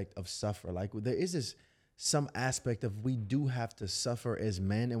aspect of suffer. Like there is some aspect of we do have to suffer as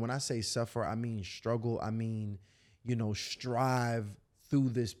men. And when I say suffer, I mean struggle. I mean, strive through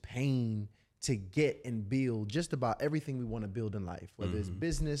this pain to get and build just about everything we want to build in life, whether it's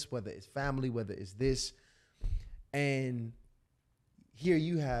business, whether it's family, whether it's this. And here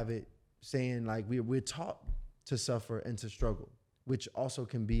you have it saying like we're taught to suffer and to struggle, which also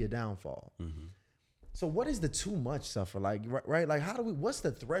can be a downfall. So what is the too much suffer? Like, right? Like, what's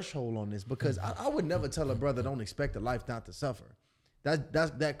the threshold on this? Because I would never tell a brother, don't expect a life not to suffer.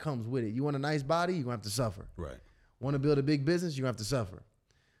 That comes with it. You want a nice body, you're going to have to suffer. Right. Want to build a big business, you're going to have to suffer.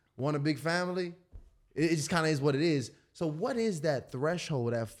 Want a big family? It just kind of is what it is. So what is that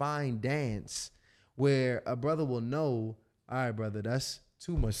threshold, that fine dance where a brother will know, all right, brother, that's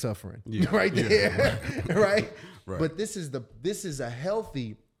too much suffering right there, right? But this is a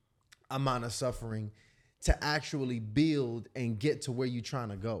healthy amount of suffering to actually build and get to where you're trying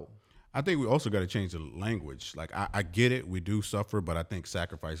to go. I think we also got to change the language. Like I get it, we do suffer, but I think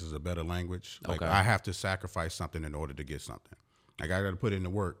sacrifice is a better language. Like I have to sacrifice something in order to get something. Like I got to put in the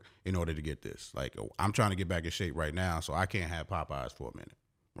work in order to get this. Like I'm trying to get back in shape right now, so I can't have Popeyes for a minute.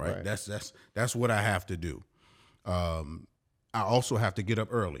 Right? That's what I have to do. I also have to get up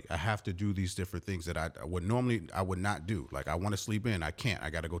early. I have to do these different things that I would not do. Like I want to sleep in, I can't. I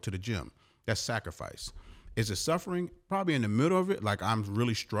got to go to the gym. That's sacrifice. Is it suffering? Probably in the middle of it. Like I'm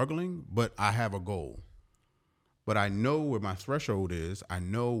really struggling, but I have a goal. But I know where my threshold is. I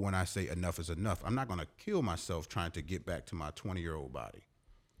know when I say enough is enough. I'm not going to kill myself trying to get back to my 20-year-old body.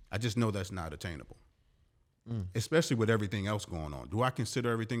 I just know that's not attainable, especially with everything else going on. Do I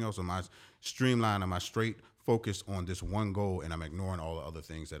consider everything else? Am I streamlined? Am I straight focused on this one goal and I'm ignoring all the other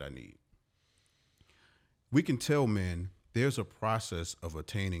things that I need? We can tell men there's a process of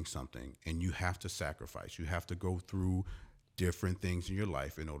attaining something and you have to sacrifice. You have to go through different things in your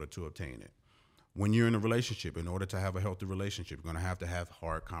life in order to obtain it. When you're in a relationship, in order to have a healthy relationship, you're going to have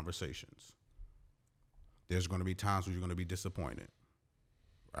hard conversations. There's going to be times where you're going to be disappointed.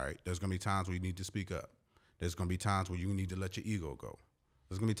 All right? There's going to be times where you need to speak up. There's going to be times where you need to let your ego go.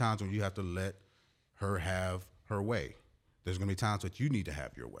 There's going to be times when you have to let her have her way. There's going to be times that you need to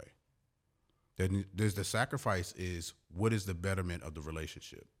have your way. Then there's the sacrifice is what is the betterment of the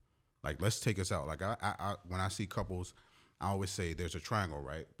relationship? Like, let's take us out. Like, I when I see couples, I always say there's a triangle,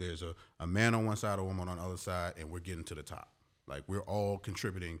 right? There's a man on one side, a woman on the other side, and we're getting to the top. Like, we're all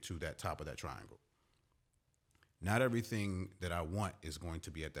contributing to that top of that triangle. Not everything that I want is going to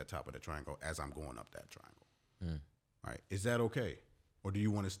be at that top of the triangle as I'm going up that triangle. Right? Is that okay? Or do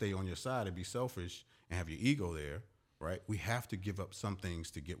you want to stay on your side and be selfish and have your ego there, right? We have to give up some things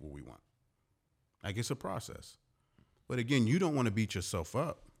to get what we want. Like, it's a process. But again, you don't want to beat yourself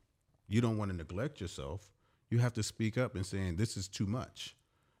up. You don't want to neglect yourself. You have to speak up and saying, this is too much.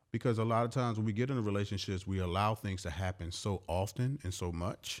 Because a lot of times when we get into relationships, we allow things to happen so often and so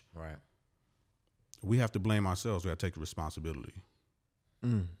much. Right. We have to blame ourselves. We have to take responsibility.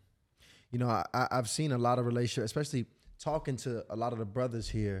 You know, I've seen a lot of relationships, especially talking to a lot of the brothers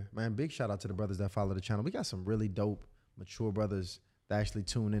here. Man, big shout out to the brothers that follow the channel. We got some really dope, mature brothers that actually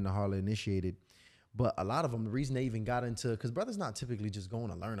tune in to Harley Initiated. But a lot of them, the reason they even got into, because brothers not typically just going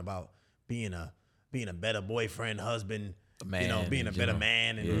to learn about being a better boyfriend, husband, man, you know, being a better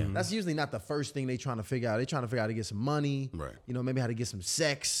man. And that's usually not the first thing they trying to figure out. They trying to figure out how to get some money, right? You know, maybe how to get some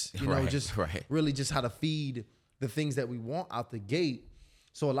sex, you know, just really just how to feed the things that we want out the gate.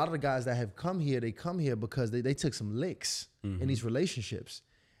 So a lot of the guys that have come here, they come here because they took some licks in these relationships.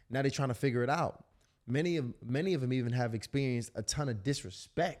 Now they're trying to figure it out. Many of them even have experienced a ton of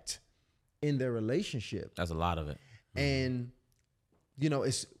disrespect in their relationship. That's a lot of it. And, you know,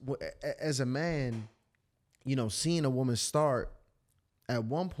 it's as a man, you know, seeing a woman start at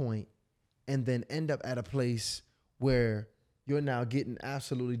one point and then end up at a place where you're now getting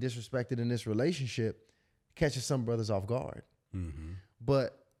absolutely disrespected in this relationship catches some brothers off guard.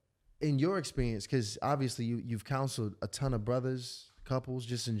 But in your experience, because obviously you've counseled a ton of brothers, couples,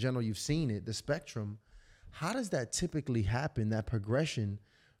 just in general, you've seen it, the spectrum. How does that typically happen, that progression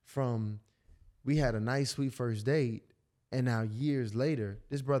from we had a nice, sweet first date, and now years later,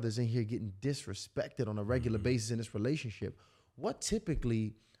 this brother's in here getting disrespected on a regular basis in this relationship? What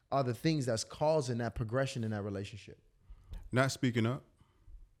typically are the things that's causing that progression in that relationship? Not speaking up.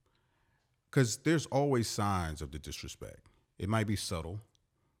 Because there's always signs of the disrespect. It might be subtle.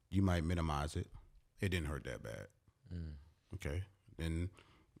 You might minimize it. It didn't hurt that bad. Okay? Then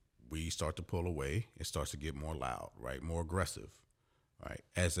we start to pull away. It starts to get more loud, right? More aggressive, right?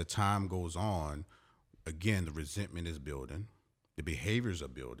 As the time goes on, again, the resentment is building. The behaviors are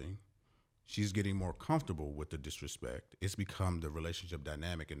building. She's getting more comfortable with the disrespect. It's become the relationship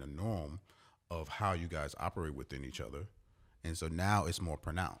dynamic and the norm of how you guys operate within each other. And so now it's more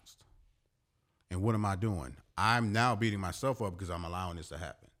pronounced. And what am I doing? I'm now beating myself up because I'm allowing this to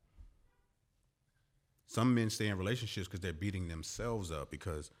happen. Some men stay in relationships because they're beating themselves up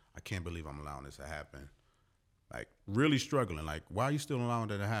because I can't believe I'm allowing this to happen. Like, really struggling. Like, why are you still allowing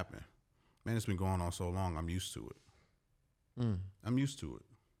that to happen? Man, it's been going on so long, I'm used to it. I'm used to it.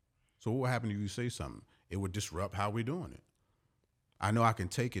 So what would happen if you say something? It would disrupt how we're doing it. I know I can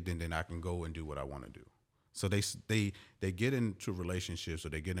take it, then I can go and do what I want to do. So they get into relationships or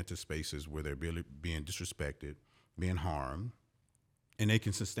they get into spaces where they're really being disrespected, being harmed, and they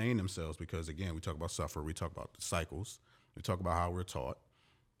can sustain themselves because, again, we talk about suffer, we talk about the cycles, we talk about how we're taught,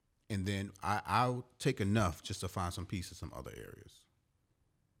 and then I'll take enough just to find some peace in some other areas.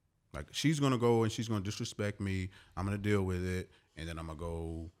 Like, she's going to go and she's going to disrespect me, I'm going to deal with it, and then I'm going to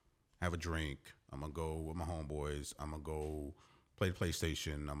go have a drink, I'm going to go with my homeboys, I'm going to go play the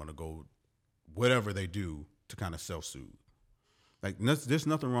PlayStation, I'm going to go whatever they do to kind of self-soothe. Like, there's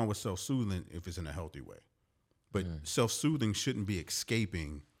nothing wrong with self-soothing if it's in a healthy way. But self-soothing shouldn't be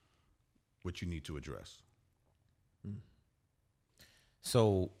escaping what you need to address.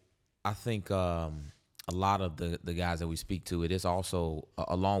 So I think a lot of the guys that we speak to, it is also,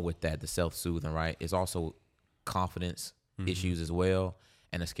 along with that, the self-soothing, right? It's also confidence issues as well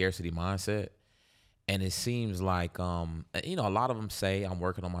and a scarcity mindset. And it seems like, you know, a lot of them say I'm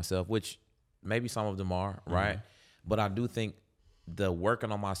working on myself, which maybe some of them are, right? But I do think the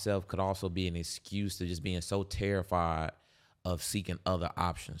working on myself could also be an excuse to just being so terrified of seeking other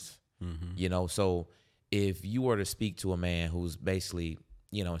options. You know, so if you were to speak to a man who's basically,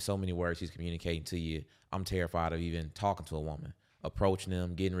 you know, in so many words, he's communicating to you, I'm terrified of even talking to a woman, approaching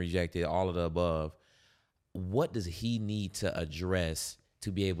them, getting rejected, all of the above. What does he need to address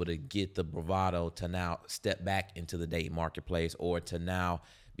to be able to get the bravado to now step back into the dating marketplace, or to now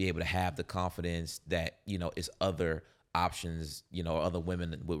be able to have the confidence that, you know, it's other options, you know, other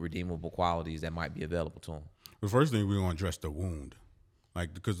women with redeemable qualities that might be available to him? The first thing we're going to address the wound,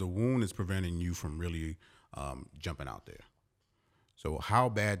 like, because the wound is preventing you from really jumping out there. So how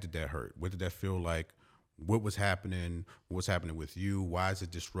bad did that hurt? What did that feel like? What was happening? What's happening with you? Why is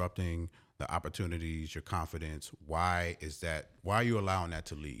it disrupting the opportunities, your confidence? Why are you allowing that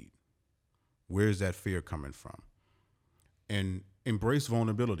to lead? Where is that fear coming from? And embrace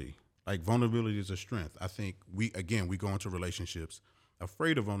vulnerability. Like, vulnerability is a strength. I think we go into relationships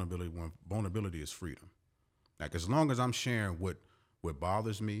afraid of vulnerability when vulnerability is freedom. Like, as long as I'm sharing what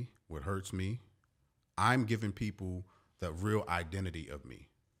bothers me, what hurts me, I'm giving people the real identity of me.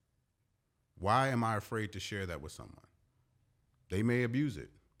 Why am I afraid to share that with someone? They may abuse it,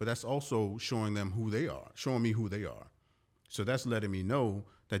 but that's also showing them who they are, showing me who they are. So that's letting me know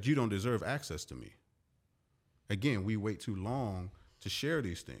that you don't deserve access to me. Again, we wait too long to share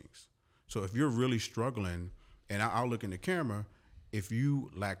these things. So if you're really struggling, and I'll look in the camera, if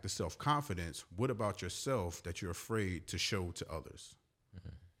you lack the self-confidence, what about yourself that you're afraid to show to others?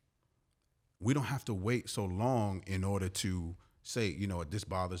 We don't have to wait so long in order to say, you know, this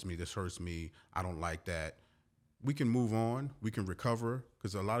bothers me, this hurts me, I don't like that. We can move on, we can recover,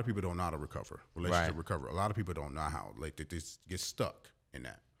 because a lot of people don't know how to recover, recover. A lot of people don't know how, like, they just get stuck in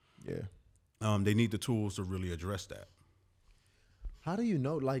that. Yeah. They need the tools to really address that. How do you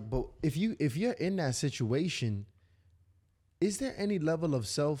know, like, but if you're in that situation, is there any level of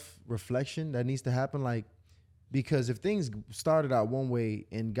self-reflection that needs to happen? Like, because if things started out one way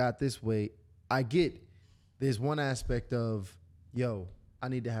and got this way, I get there's one aspect of, yo, I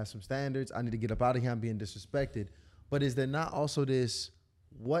need to have some standards. I need to get up out of here. I'm being disrespected. But is there not also this,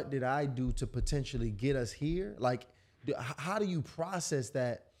 what did I do to potentially get us here? Like, how do you process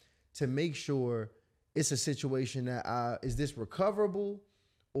that to make sure it's a situation that, is this recoverable,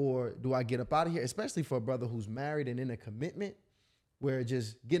 or do I get up out of here? Especially for a brother who's married and in a commitment, where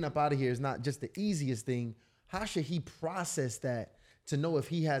just getting up out of here is not just the easiest thing. How should he process that to know if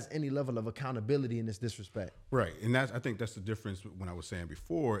he has any level of accountability in this disrespect? Right. And I think that's the difference when I was saying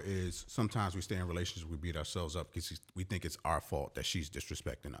before is sometimes we stay in relationships, we beat ourselves up because we think it's our fault that she's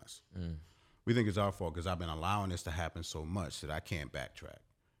disrespecting us. We think it's our fault because I've been allowing this to happen so much that I can't backtrack.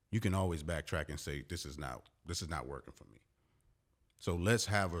 You can always backtrack and say, this is not working for me. So let's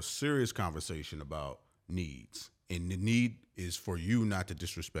have a serious conversation about needs. And the need is for you not to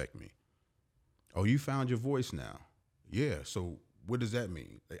disrespect me. Oh, you found your voice now. Yeah, so what does that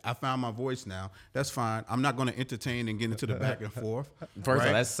mean? Like, I found my voice now. That's fine. I'm not going to entertain and get into the back and forth. First of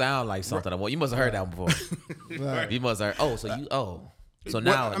all, that sounds like something. Well, you must have heard that one before. Right. You must have heard. So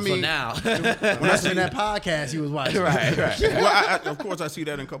now, when I seen that podcast, he was watching. Right. Well, of course, I see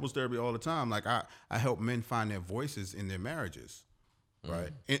that in couples therapy all the time. Like, I help men find their voices in their marriages,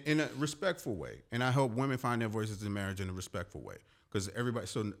 right? In a respectful way. And I help women find their voices in marriage in a respectful way. Because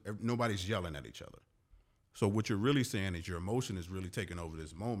nobody's yelling at each other. So what you're really saying is your emotion is really taking over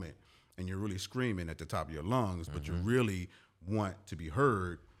this moment, and you're really screaming at the top of your lungs, but you really want to be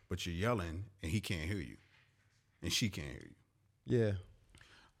heard, but you're yelling, and he can't hear you, and she can't hear you. Yeah.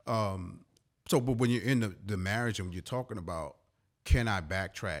 But when you're in the marriage and when you're talking about, can I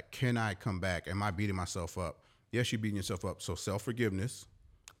backtrack? Can I come back? Am I beating myself up? Yes, you're beating yourself up. So self-forgiveness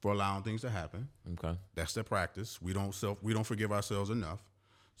for allowing things to happen. Okay. That's the practice. We don't forgive ourselves enough.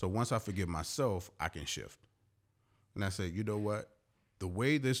 So once I forgive myself, I can shift. And I say, you know what? The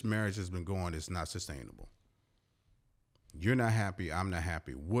way this marriage has been going is not sustainable. You're not happy. I'm not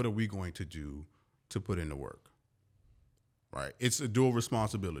happy. What are we going to do to put in the work? Right? It's a dual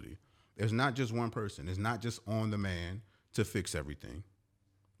responsibility. There's not just one person. It's not just on the man to fix everything.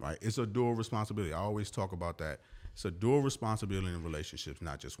 Right? It's a dual responsibility. I always talk about that. It's a dual responsibility in relationships,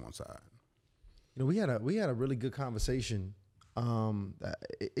 not just one side. You know, we had a really good conversation. I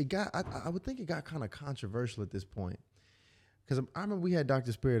would think it got kind of controversial at this point, because I remember we had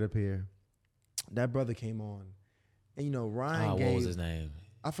Dr. Spirit up here. That brother came on, and you know Ryan gave. What was his name?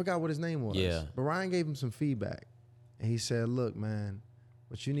 I forgot what his name was. Yeah. But Ryan gave him some feedback, and he said, "Look, man,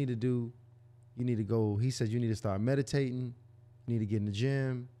 what you need to do, you need to go." He said you need to start meditating, you need to get in the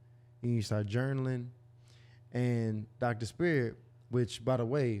gym, you need to start journaling. And Dr. Spirit, which, by the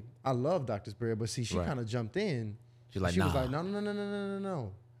way, I love Dr. Spirit, but see, she kind of jumped in. She's like, she was like,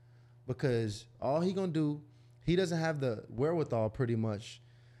 no. Because all he going to do, he doesn't have the wherewithal pretty much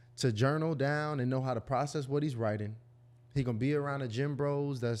to journal down and know how to process what he's writing. He going to be around the gym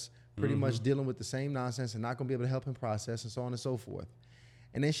bros that's pretty much dealing with the same nonsense and not going to be able to help him process and so on and so forth.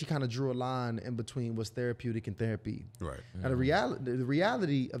 And then she kind of drew a line in between what's therapeutic and therapy. Right. Now, the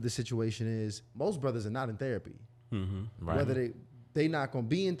reality of the situation is most brothers are not in therapy. Right. Whether they not going to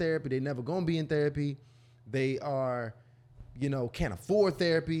be in therapy, they never going to be in therapy. They are, can't afford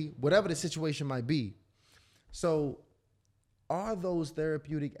therapy, whatever the situation might be. So are those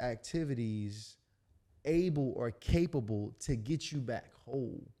therapeutic activities able or capable to get you back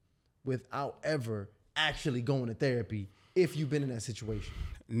whole without ever actually going to therapy if you've been in that situation?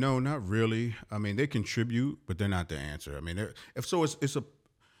 No, not really. I mean, they contribute, but they're not the answer. I mean,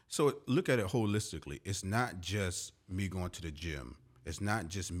 so look at it holistically. It's not just me going to the gym. It's not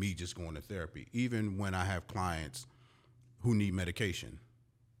just me just going to therapy. Even when I have clients who need medication,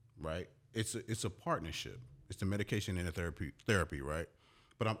 right? It's a partnership. It's the medication and the therapy, right?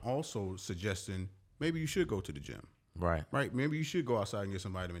 But I'm also suggesting maybe you should go to the gym. Right. Right. Maybe you should go outside and get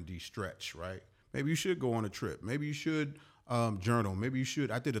some vitamin D stretch, right? Maybe you should go on a trip. Maybe you should journal. Maybe you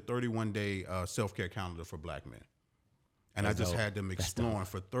should. I did a 31-day self-care calendar for Black men. And I just had them exploring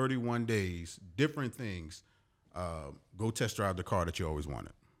for 31 days, different things. Go test drive the car that you always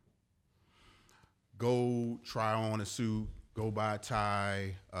wanted. Go try on a suit. Go buy a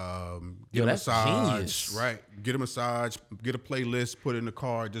tie. Get a massage. Genius. Right. Get a massage. Get a playlist. Put it in the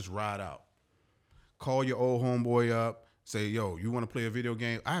car. Just ride out. Call your old homeboy up. Say, yo, you want to play a video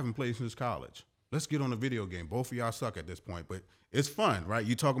game? I haven't played since college. Let's get on a video game. Both of y'all suck at this point, but it's fun, right?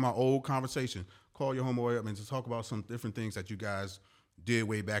 You talking about old conversation. Call your homeboy up and just talk about some different things that you guys did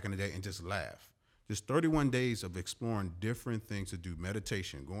way back in the day and just laugh. Just 31 days of exploring different things to do,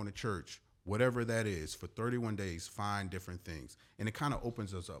 meditation, going to church, whatever that is. For 31 days, find different things. And it kind of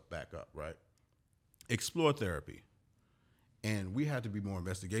opens us back up, right? Explore therapy. And we have to be more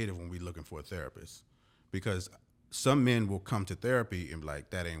investigative when we're looking for a therapist, because some men will come to therapy and be like,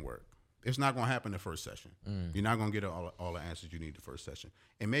 that ain't work. It's not going to happen the first session. You're not going to get all the answers you need the first session.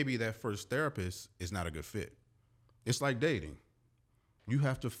 And maybe that first therapist is not a good fit. It's like dating. You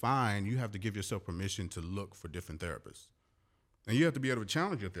have to give yourself permission to look for different therapists. And you have to be able to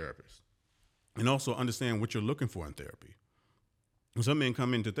challenge your therapist and also understand what you're looking for in therapy. And some men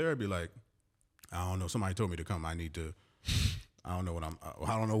come into therapy like, I don't know, somebody told me to come. I don't know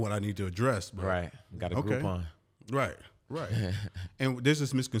what I need to address. But right. Got a group on. Right. And there's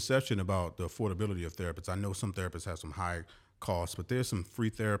this misconception about the affordability of therapists. I know some therapists have some high costs, but there's some free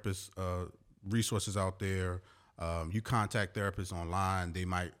therapist resources out there. You contact therapists online. They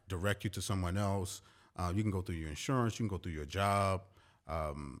might direct you to someone else. You can go through your insurance. You can go through your job.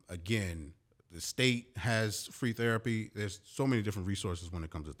 Again, the state has free therapy. There's so many different resources when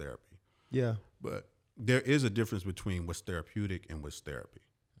it comes to therapy. Yeah. But there is a difference between what's therapeutic and what's therapy.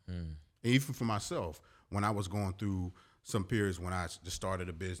 Even for myself, when I was going through some periods when I just started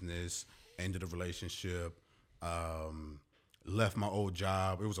a business, ended a relationship, left my old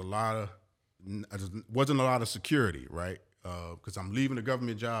job, it was wasn't a lot of security, right? Because I'm leaving the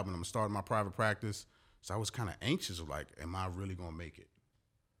government job and I'm starting my private practice. So I was kind of anxious, like, am I really going to make it?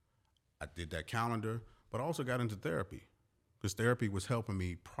 I did that calendar, but I also got into therapy because therapy was helping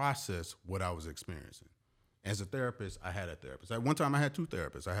me process what I was experiencing. As a therapist, I had a therapist. At one time, I had two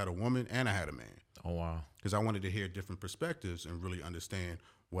therapists. I had a woman and I had a man. Oh, wow. Because I wanted to hear different perspectives and really understand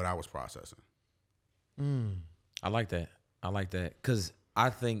what I was processing. I like that. Because I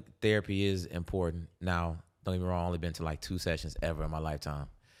think therapy is important. Now, don't get me wrong, I've only been to like 2 sessions ever in my lifetime.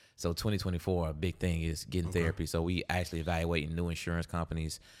 So 2024, a big thing is getting therapy. So we actually evaluating new insurance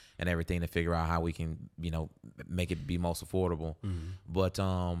companies and everything to figure out how we can, make it be most affordable. But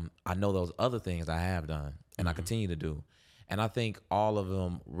I know those other things I have done and I continue to do. And I think all of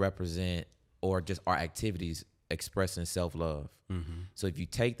them represent or just are activities expressing self-love. So if you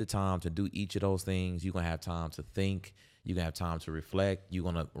take the time to do each of those things, you're going to have time to think. You're going to have time to reflect. You're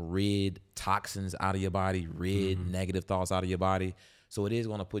going to rid toxins out of your body, negative thoughts out of your body. So it is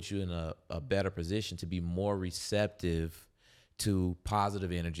going to put you in a better position to be more receptive to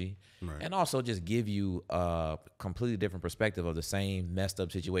positive energy, and also just give you a completely different perspective of the same messed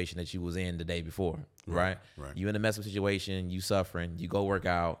up situation that you was in the day before, right? You in a messed up situation, you suffering, you go work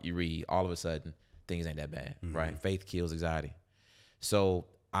out, you read, all of a sudden, things ain't that bad, right? Faith kills anxiety. So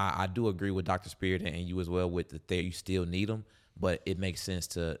I do agree with Dr. Spirit and you as well with you still need them, but it makes sense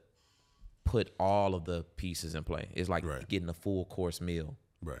to put all of the pieces in play. It's like getting a full course meal.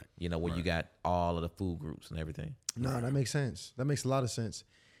 Right. You know, when you got all of the food groups and everything. No, that makes sense. That makes a lot of sense.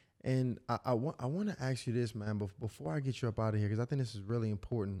 And I want to ask you this, man, before I get you up out of here, because I think this is really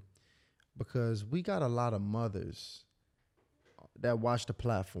important, because we got a lot of mothers that watch the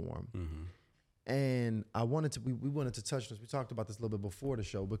platform. And I wanted to, we wanted to touch this. We talked about this a little bit before the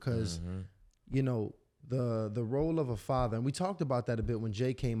show, because, you know, the role of a father, and we talked about that a bit when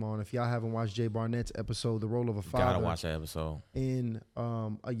Jay came on. If y'all haven't watched Jay Barnett's episode, the role of a father. Gotta watch that episode. In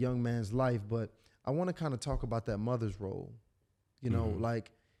a young man's life. But I want to kind of talk about that mother's role, you know,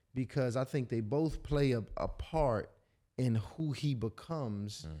 like, because I think they both play a part in who he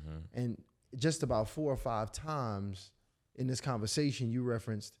becomes. And just about 4 or 5 times in this conversation, you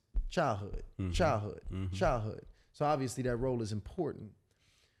referenced childhood. So obviously that role is important.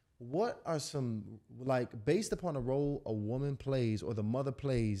 What are some, like, based upon the role a woman plays or the mother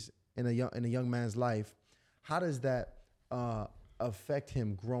plays in a young man's life, how does that affect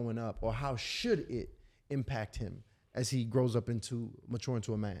him growing up, or how should it impact him as he grows up mature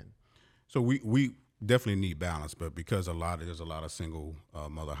into a man? So we definitely need balance, but because there's a lot of single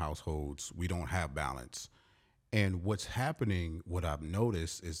mother households, we don't have balance. And what's happening, what I've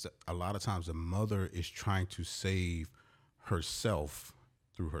noticed, is that a lot of times the mother is trying to save herself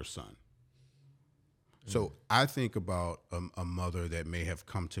through her son. So I think about a mother that may have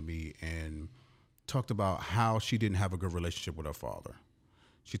come to me and talked about how she didn't have a good relationship with her father.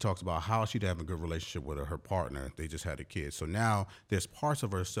 She talks about how she didn't have a good relationship with her partner. They just had a kid. So now there's parts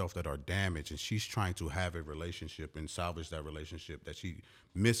of herself that are damaged, and she's trying to have a relationship and salvage that relationship that she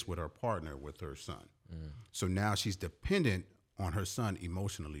missed with her partner, with her son. So now she's dependent on her son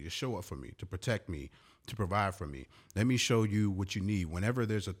emotionally to show up for me, to protect me, to provide for me. Let me show you what you need. Whenever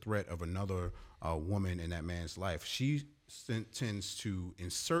there's a threat of another woman in that man's life, she tends to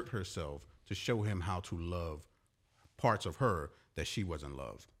insert herself to show him how to love parts of her that she wasn't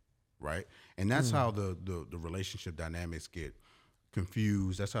loved, right? And that's how the relationship dynamics get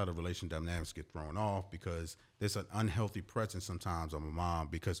confused. That's how the relationship dynamics get thrown off, because there's an unhealthy presence sometimes of a mom,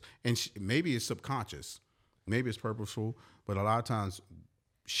 maybe it's subconscious, maybe it's purposeful, but a lot of times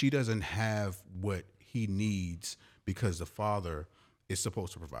she doesn't have what he needs because the father is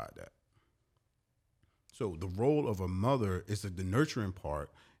supposed to provide that. So the role of a mother is the nurturing part,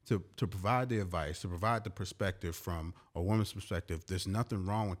 to provide the advice, to provide the perspective from a woman's perspective. There's nothing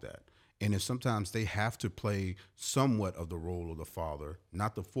wrong with that. And if sometimes they have to play somewhat of the role of the father,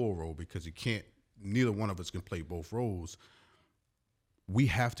 not the full role, because neither one of us can play both roles. We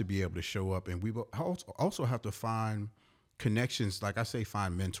have to be able to show up, and we also have to find connections. Like I say,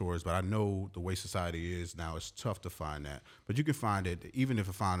 find mentors, but I know the way society is now, it's tough to find that. But you can find it, even if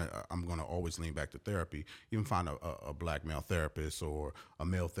I find it, I'm going to always lean back to therapy. You can find a black male therapist or a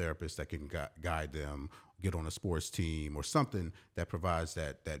male therapist that can guide them, get on a sports team or something that provides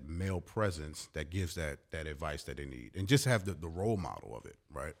that male presence that gives that advice that they need, and just have the role model of it,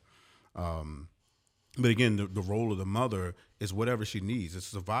 right? But again, the role of the mother is whatever she needs. It's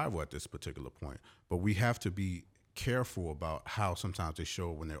survival at this particular point. But we have to be careful about how sometimes they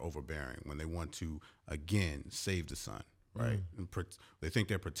show when they're overbearing, when they want to, again, save the son, right? And they think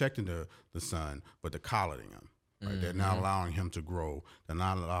they're protecting the son, but they're collaring him, right? They're not allowing him to grow. They're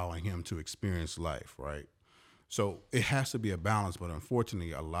not allowing him to experience life, right? So it has to be a balance, but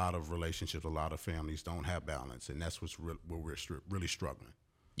unfortunately, a lot of relationships, a lot of families don't have balance, and that's where we're really struggling.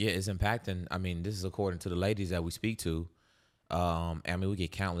 Yeah, it's impacting. I mean, this is according to the ladies that we speak to. I mean, we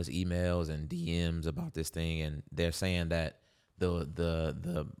get countless emails and DMs about this thing, and they're saying that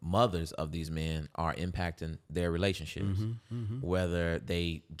the mothers of these men are impacting their relationships, whether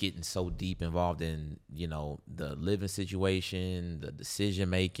they getting so deep involved in, you know, the living situation, the decision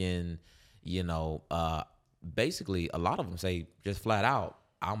making, you know, basically a lot of them say just flat out,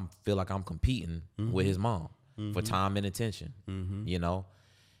 I feel like I'm competing with his mom for time and attention, you know.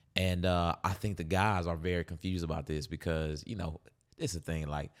 And I think the guys are very confused about this because, you know, it's a thing,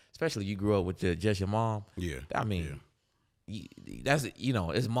 like, especially you grew up with just your mom. Yeah. I mean, that's, you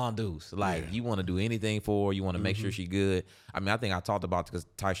know, it's mondoose. Like, you want to do anything for her. You want to make sure she's good. I mean, I think I talked about, because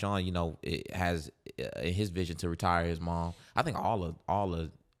Tyshawn, you know, it has in his vision to retire his mom. I think all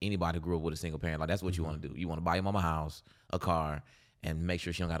of anybody who grew up with a single parent, like, that's what you want to do. You want to buy your mom a house, a car, and make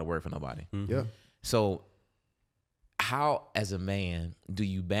sure she don't got to work for nobody. Yeah. So how, as a man, do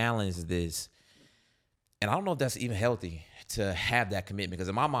you balance this? And I don't know if that's even healthy to have that commitment, because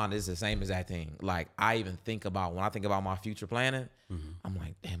in my mind, it's the same exact thing. Like, I even think about, when I think about my future planning, I'm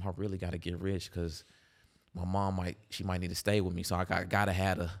like, damn, I really got to get rich, because my mom might need to stay with me. So I got to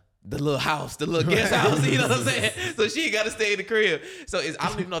have the little house, the little guest house, you know what I'm saying? So she got to stay in the crib. So I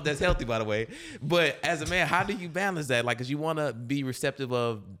don't even know if that's healthy, by the way. But as a man, how do you balance that? Like, because you want to be receptive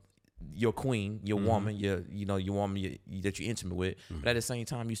of your queen, your woman, your woman that you're intimate with. But at the same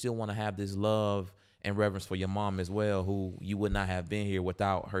time, you still want to have this love and reverence for your mom as well, who you would not have been here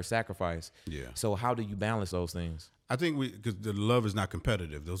without her sacrifice. Yeah. So how do you balance those things? I think because the love is not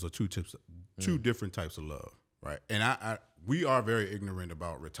competitive. Those are two different types of love, right? And we are very ignorant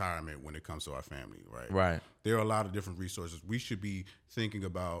about retirement when it comes to our family, right? Right. There are a lot of different resources. We should be thinking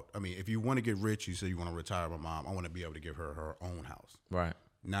about, I mean, if you want to get rich, you say you want to retire my mom, I want to be able to give her her own house. Right.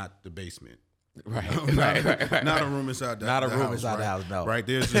 Not the basement. Right. Right. Not a room inside the house. Not a room inside the house, no. Right.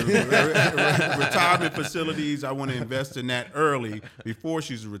 There's retirement facilities. I want to invest in that early before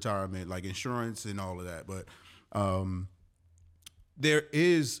she's in retirement, like insurance and all of that. But there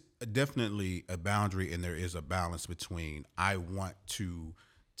is definitely a boundary and there is a balance between I want to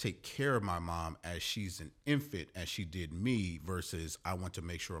take care of my mom as she's an infant, as she did me, versus I want to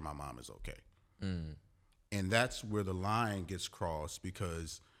make sure my mom is okay. And that's where the line gets crossed,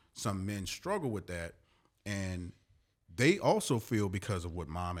 because some men struggle with that, and they also feel, because of what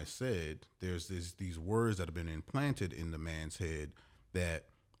mom has said, there's these words that have been implanted in the man's head that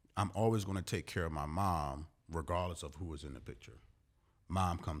I'm always going to take care of my mom regardless of who is in the picture.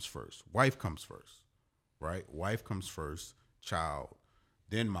 Mom comes first. Wife comes first, right? Wife comes first, child,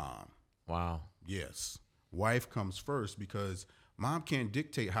 then mom. Wow. Yes. Wife comes first because mom can't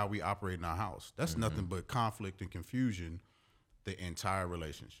dictate how we operate in our house. That's nothing but conflict and confusion the entire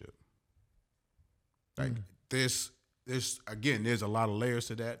relationship. Like there's a lot of layers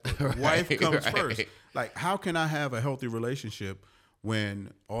to that. Right, wife comes first. Like, how can I have a healthy relationship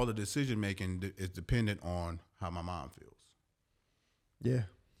when all the decision making is dependent on how my mom feels? Yeah.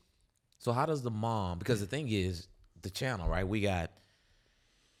 So how does the mom, because the thing is, the channel, right? We got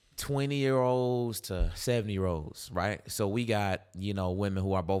 20-year-olds to 70-year-olds, right? So we got, women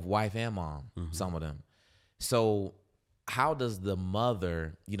who are both wife and mom, some of them. So how does the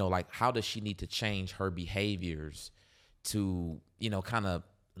mother, how does she need to change her behaviors to, kind of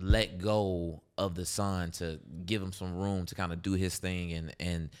let go of the son, to give him some room to kind of do his thing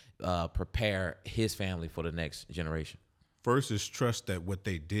and prepare his family for the next generation? First is trust that what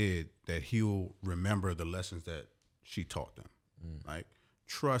they did, that he'll remember the lessons that she taught them, right?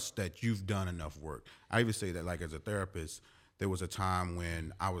 Trust that you've done enough work. I even say that, like, as a therapist, there was a time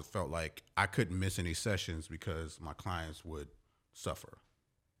when I felt like I couldn't miss any sessions because my clients would suffer.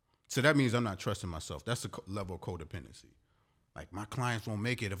 So that means I'm not trusting myself. That's a level of codependency. Like, my clients won't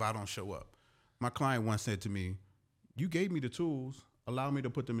make it if I don't show up. My client once said to me, you gave me the tools, allow me to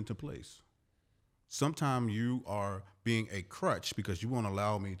put them into place. Sometimes you are being a crutch because you won't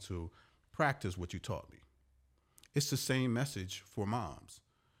allow me to practice what you taught me. It's the same message for moms.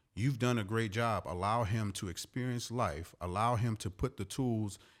 You've done a great job. Allow him to experience life. Allow him to put the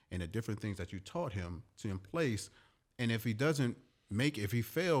tools and the different things that you taught him in place. And if he doesn't if he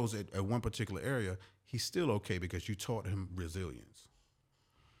fails at one particular area, he's still okay because you taught him resilience.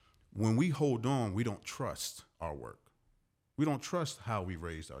 When we hold on, we don't trust our work. We don't trust how we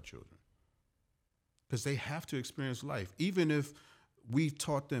raised our children, because they have to experience life. Even if we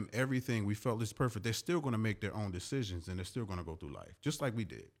taught them everything, we felt is perfect, they're still going to make their own decisions, and they're still going to go through life, just like we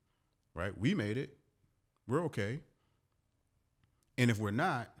did, right? We made it. We're okay. And if we're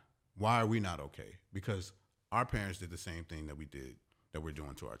not, why are we not okay? Because our parents did the same thing that we did, that we're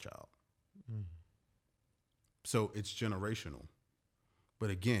doing to our child. So it's generational. But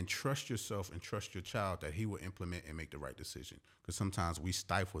again, trust yourself and trust your child that he will implement and make the right decision. Because sometimes we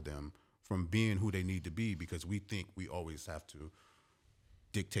stifle them from being who they need to be because we think we always have to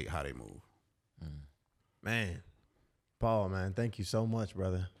dictate how they move. Man, Paul, man, thank you so much,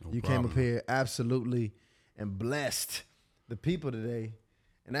 brother. No problem. Came up here absolutely and blessed the people today.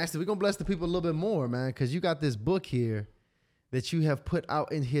 And actually, we're going to bless the people a little bit more, man, because you got this book here that you have put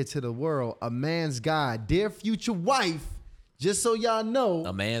out in here to the world, A Man's Guide. Dear future wife, just so y'all know.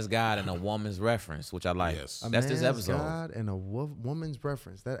 A man's guide and a woman's reference, which I like. Yes. That's this episode. A man's guide and a woman's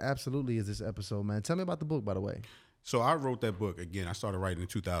reference. That absolutely is this episode, man. Tell me about the book, by the way. So I wrote that book, again, I started writing in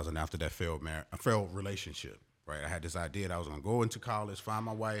 2000 after that failed relationship, right? I had this idea that I was going to go into college, find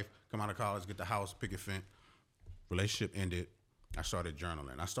my wife, come out of college, get the house, picket fence. Relationship ended. I started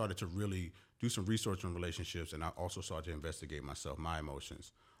journaling. I started to really do some research on relationships, and I also started to investigate myself, my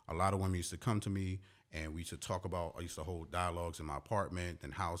emotions. A lot of women used to come to me, and we used to talk about, I used to hold dialogues in my apartment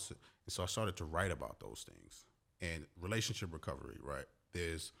and house. And so I started to write about those things. And relationship recovery, right?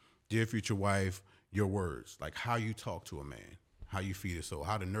 There's dear future wife, your words, like how you talk to a man, how you feed his soul,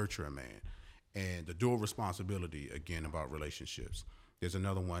 how to nurture a man, and the dual responsibility, again, about relationships. There's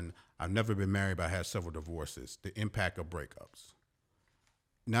another one, I've never been married, but I had several divorces. The impact of breakups.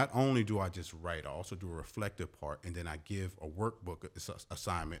 Not only do I just write, I also do a reflective part, and then I give a workbook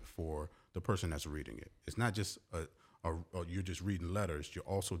assignment for the person that's reading it. It's not just you're just reading letters. You're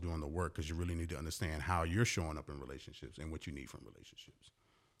also doing the work because you really need to understand how you're showing up in relationships and what you need from relationships.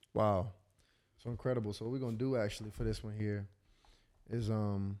 Wow. So incredible. So what we're going to do actually for this one here is we're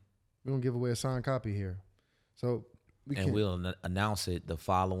going to give away a signed copy here. So we'll announce it the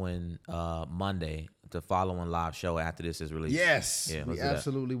following Monday, the following live show after this is released. Yes, we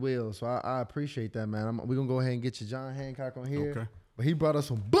absolutely will. So I appreciate that, man. We're going to go ahead and get you John Hancock on here. Okay. But he brought us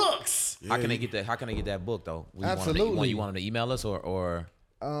some books. Yeah. How can they get that book though? Absolutely. You want them to email us or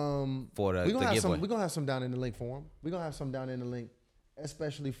for the giveaway? We're gonna have some down in the link for them. We're gonna have some down in the link,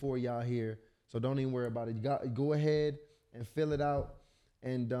 especially for y'all here. So don't even worry about it. Go ahead and fill it out.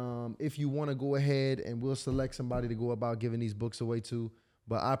 And if you want to go ahead, and we'll select somebody to go about giving these books away to.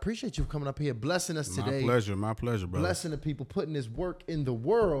 But I appreciate you coming up here, blessing us today. My pleasure, brother. Blessing the people, putting this work in the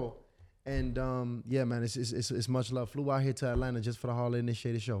world. And yeah, man, it's much love. Flew out here to Atlanta just for the Harley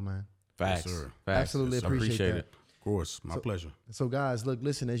Initiated show, man. Facts. Yes, sir. Facts. Absolutely appreciate that. It. Of course, my pleasure. So guys,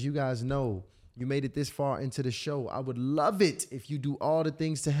 listen, as you guys know, you made it this far into the show. I would love it if you do all the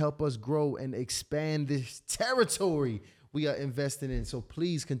things to help us grow and expand this territory we are investing in. So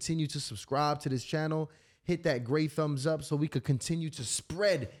please continue to subscribe to this channel. Hit that great thumbs up so we could continue to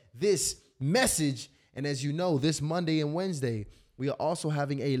spread this message. And as you know, this Monday and Wednesday, we are also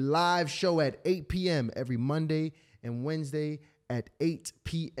having a live show at 8 p.m. every Monday and Wednesday at 8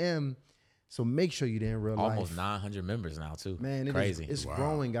 p.m. So make sure you're there in real life. Almost 900 members now, too. Man, crazy. It's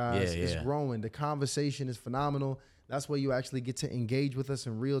growing, guys. Yeah. It's growing. The conversation is phenomenal. That's where you actually get to engage with us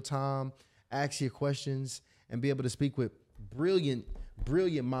in real time, ask your questions, and be able to speak with brilliant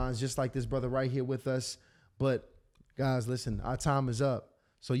minds just like this brother right here with us. But, guys, listen, our time is up.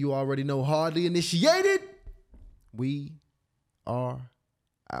 So you already know, Hardly Initiated. We are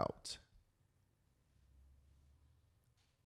out.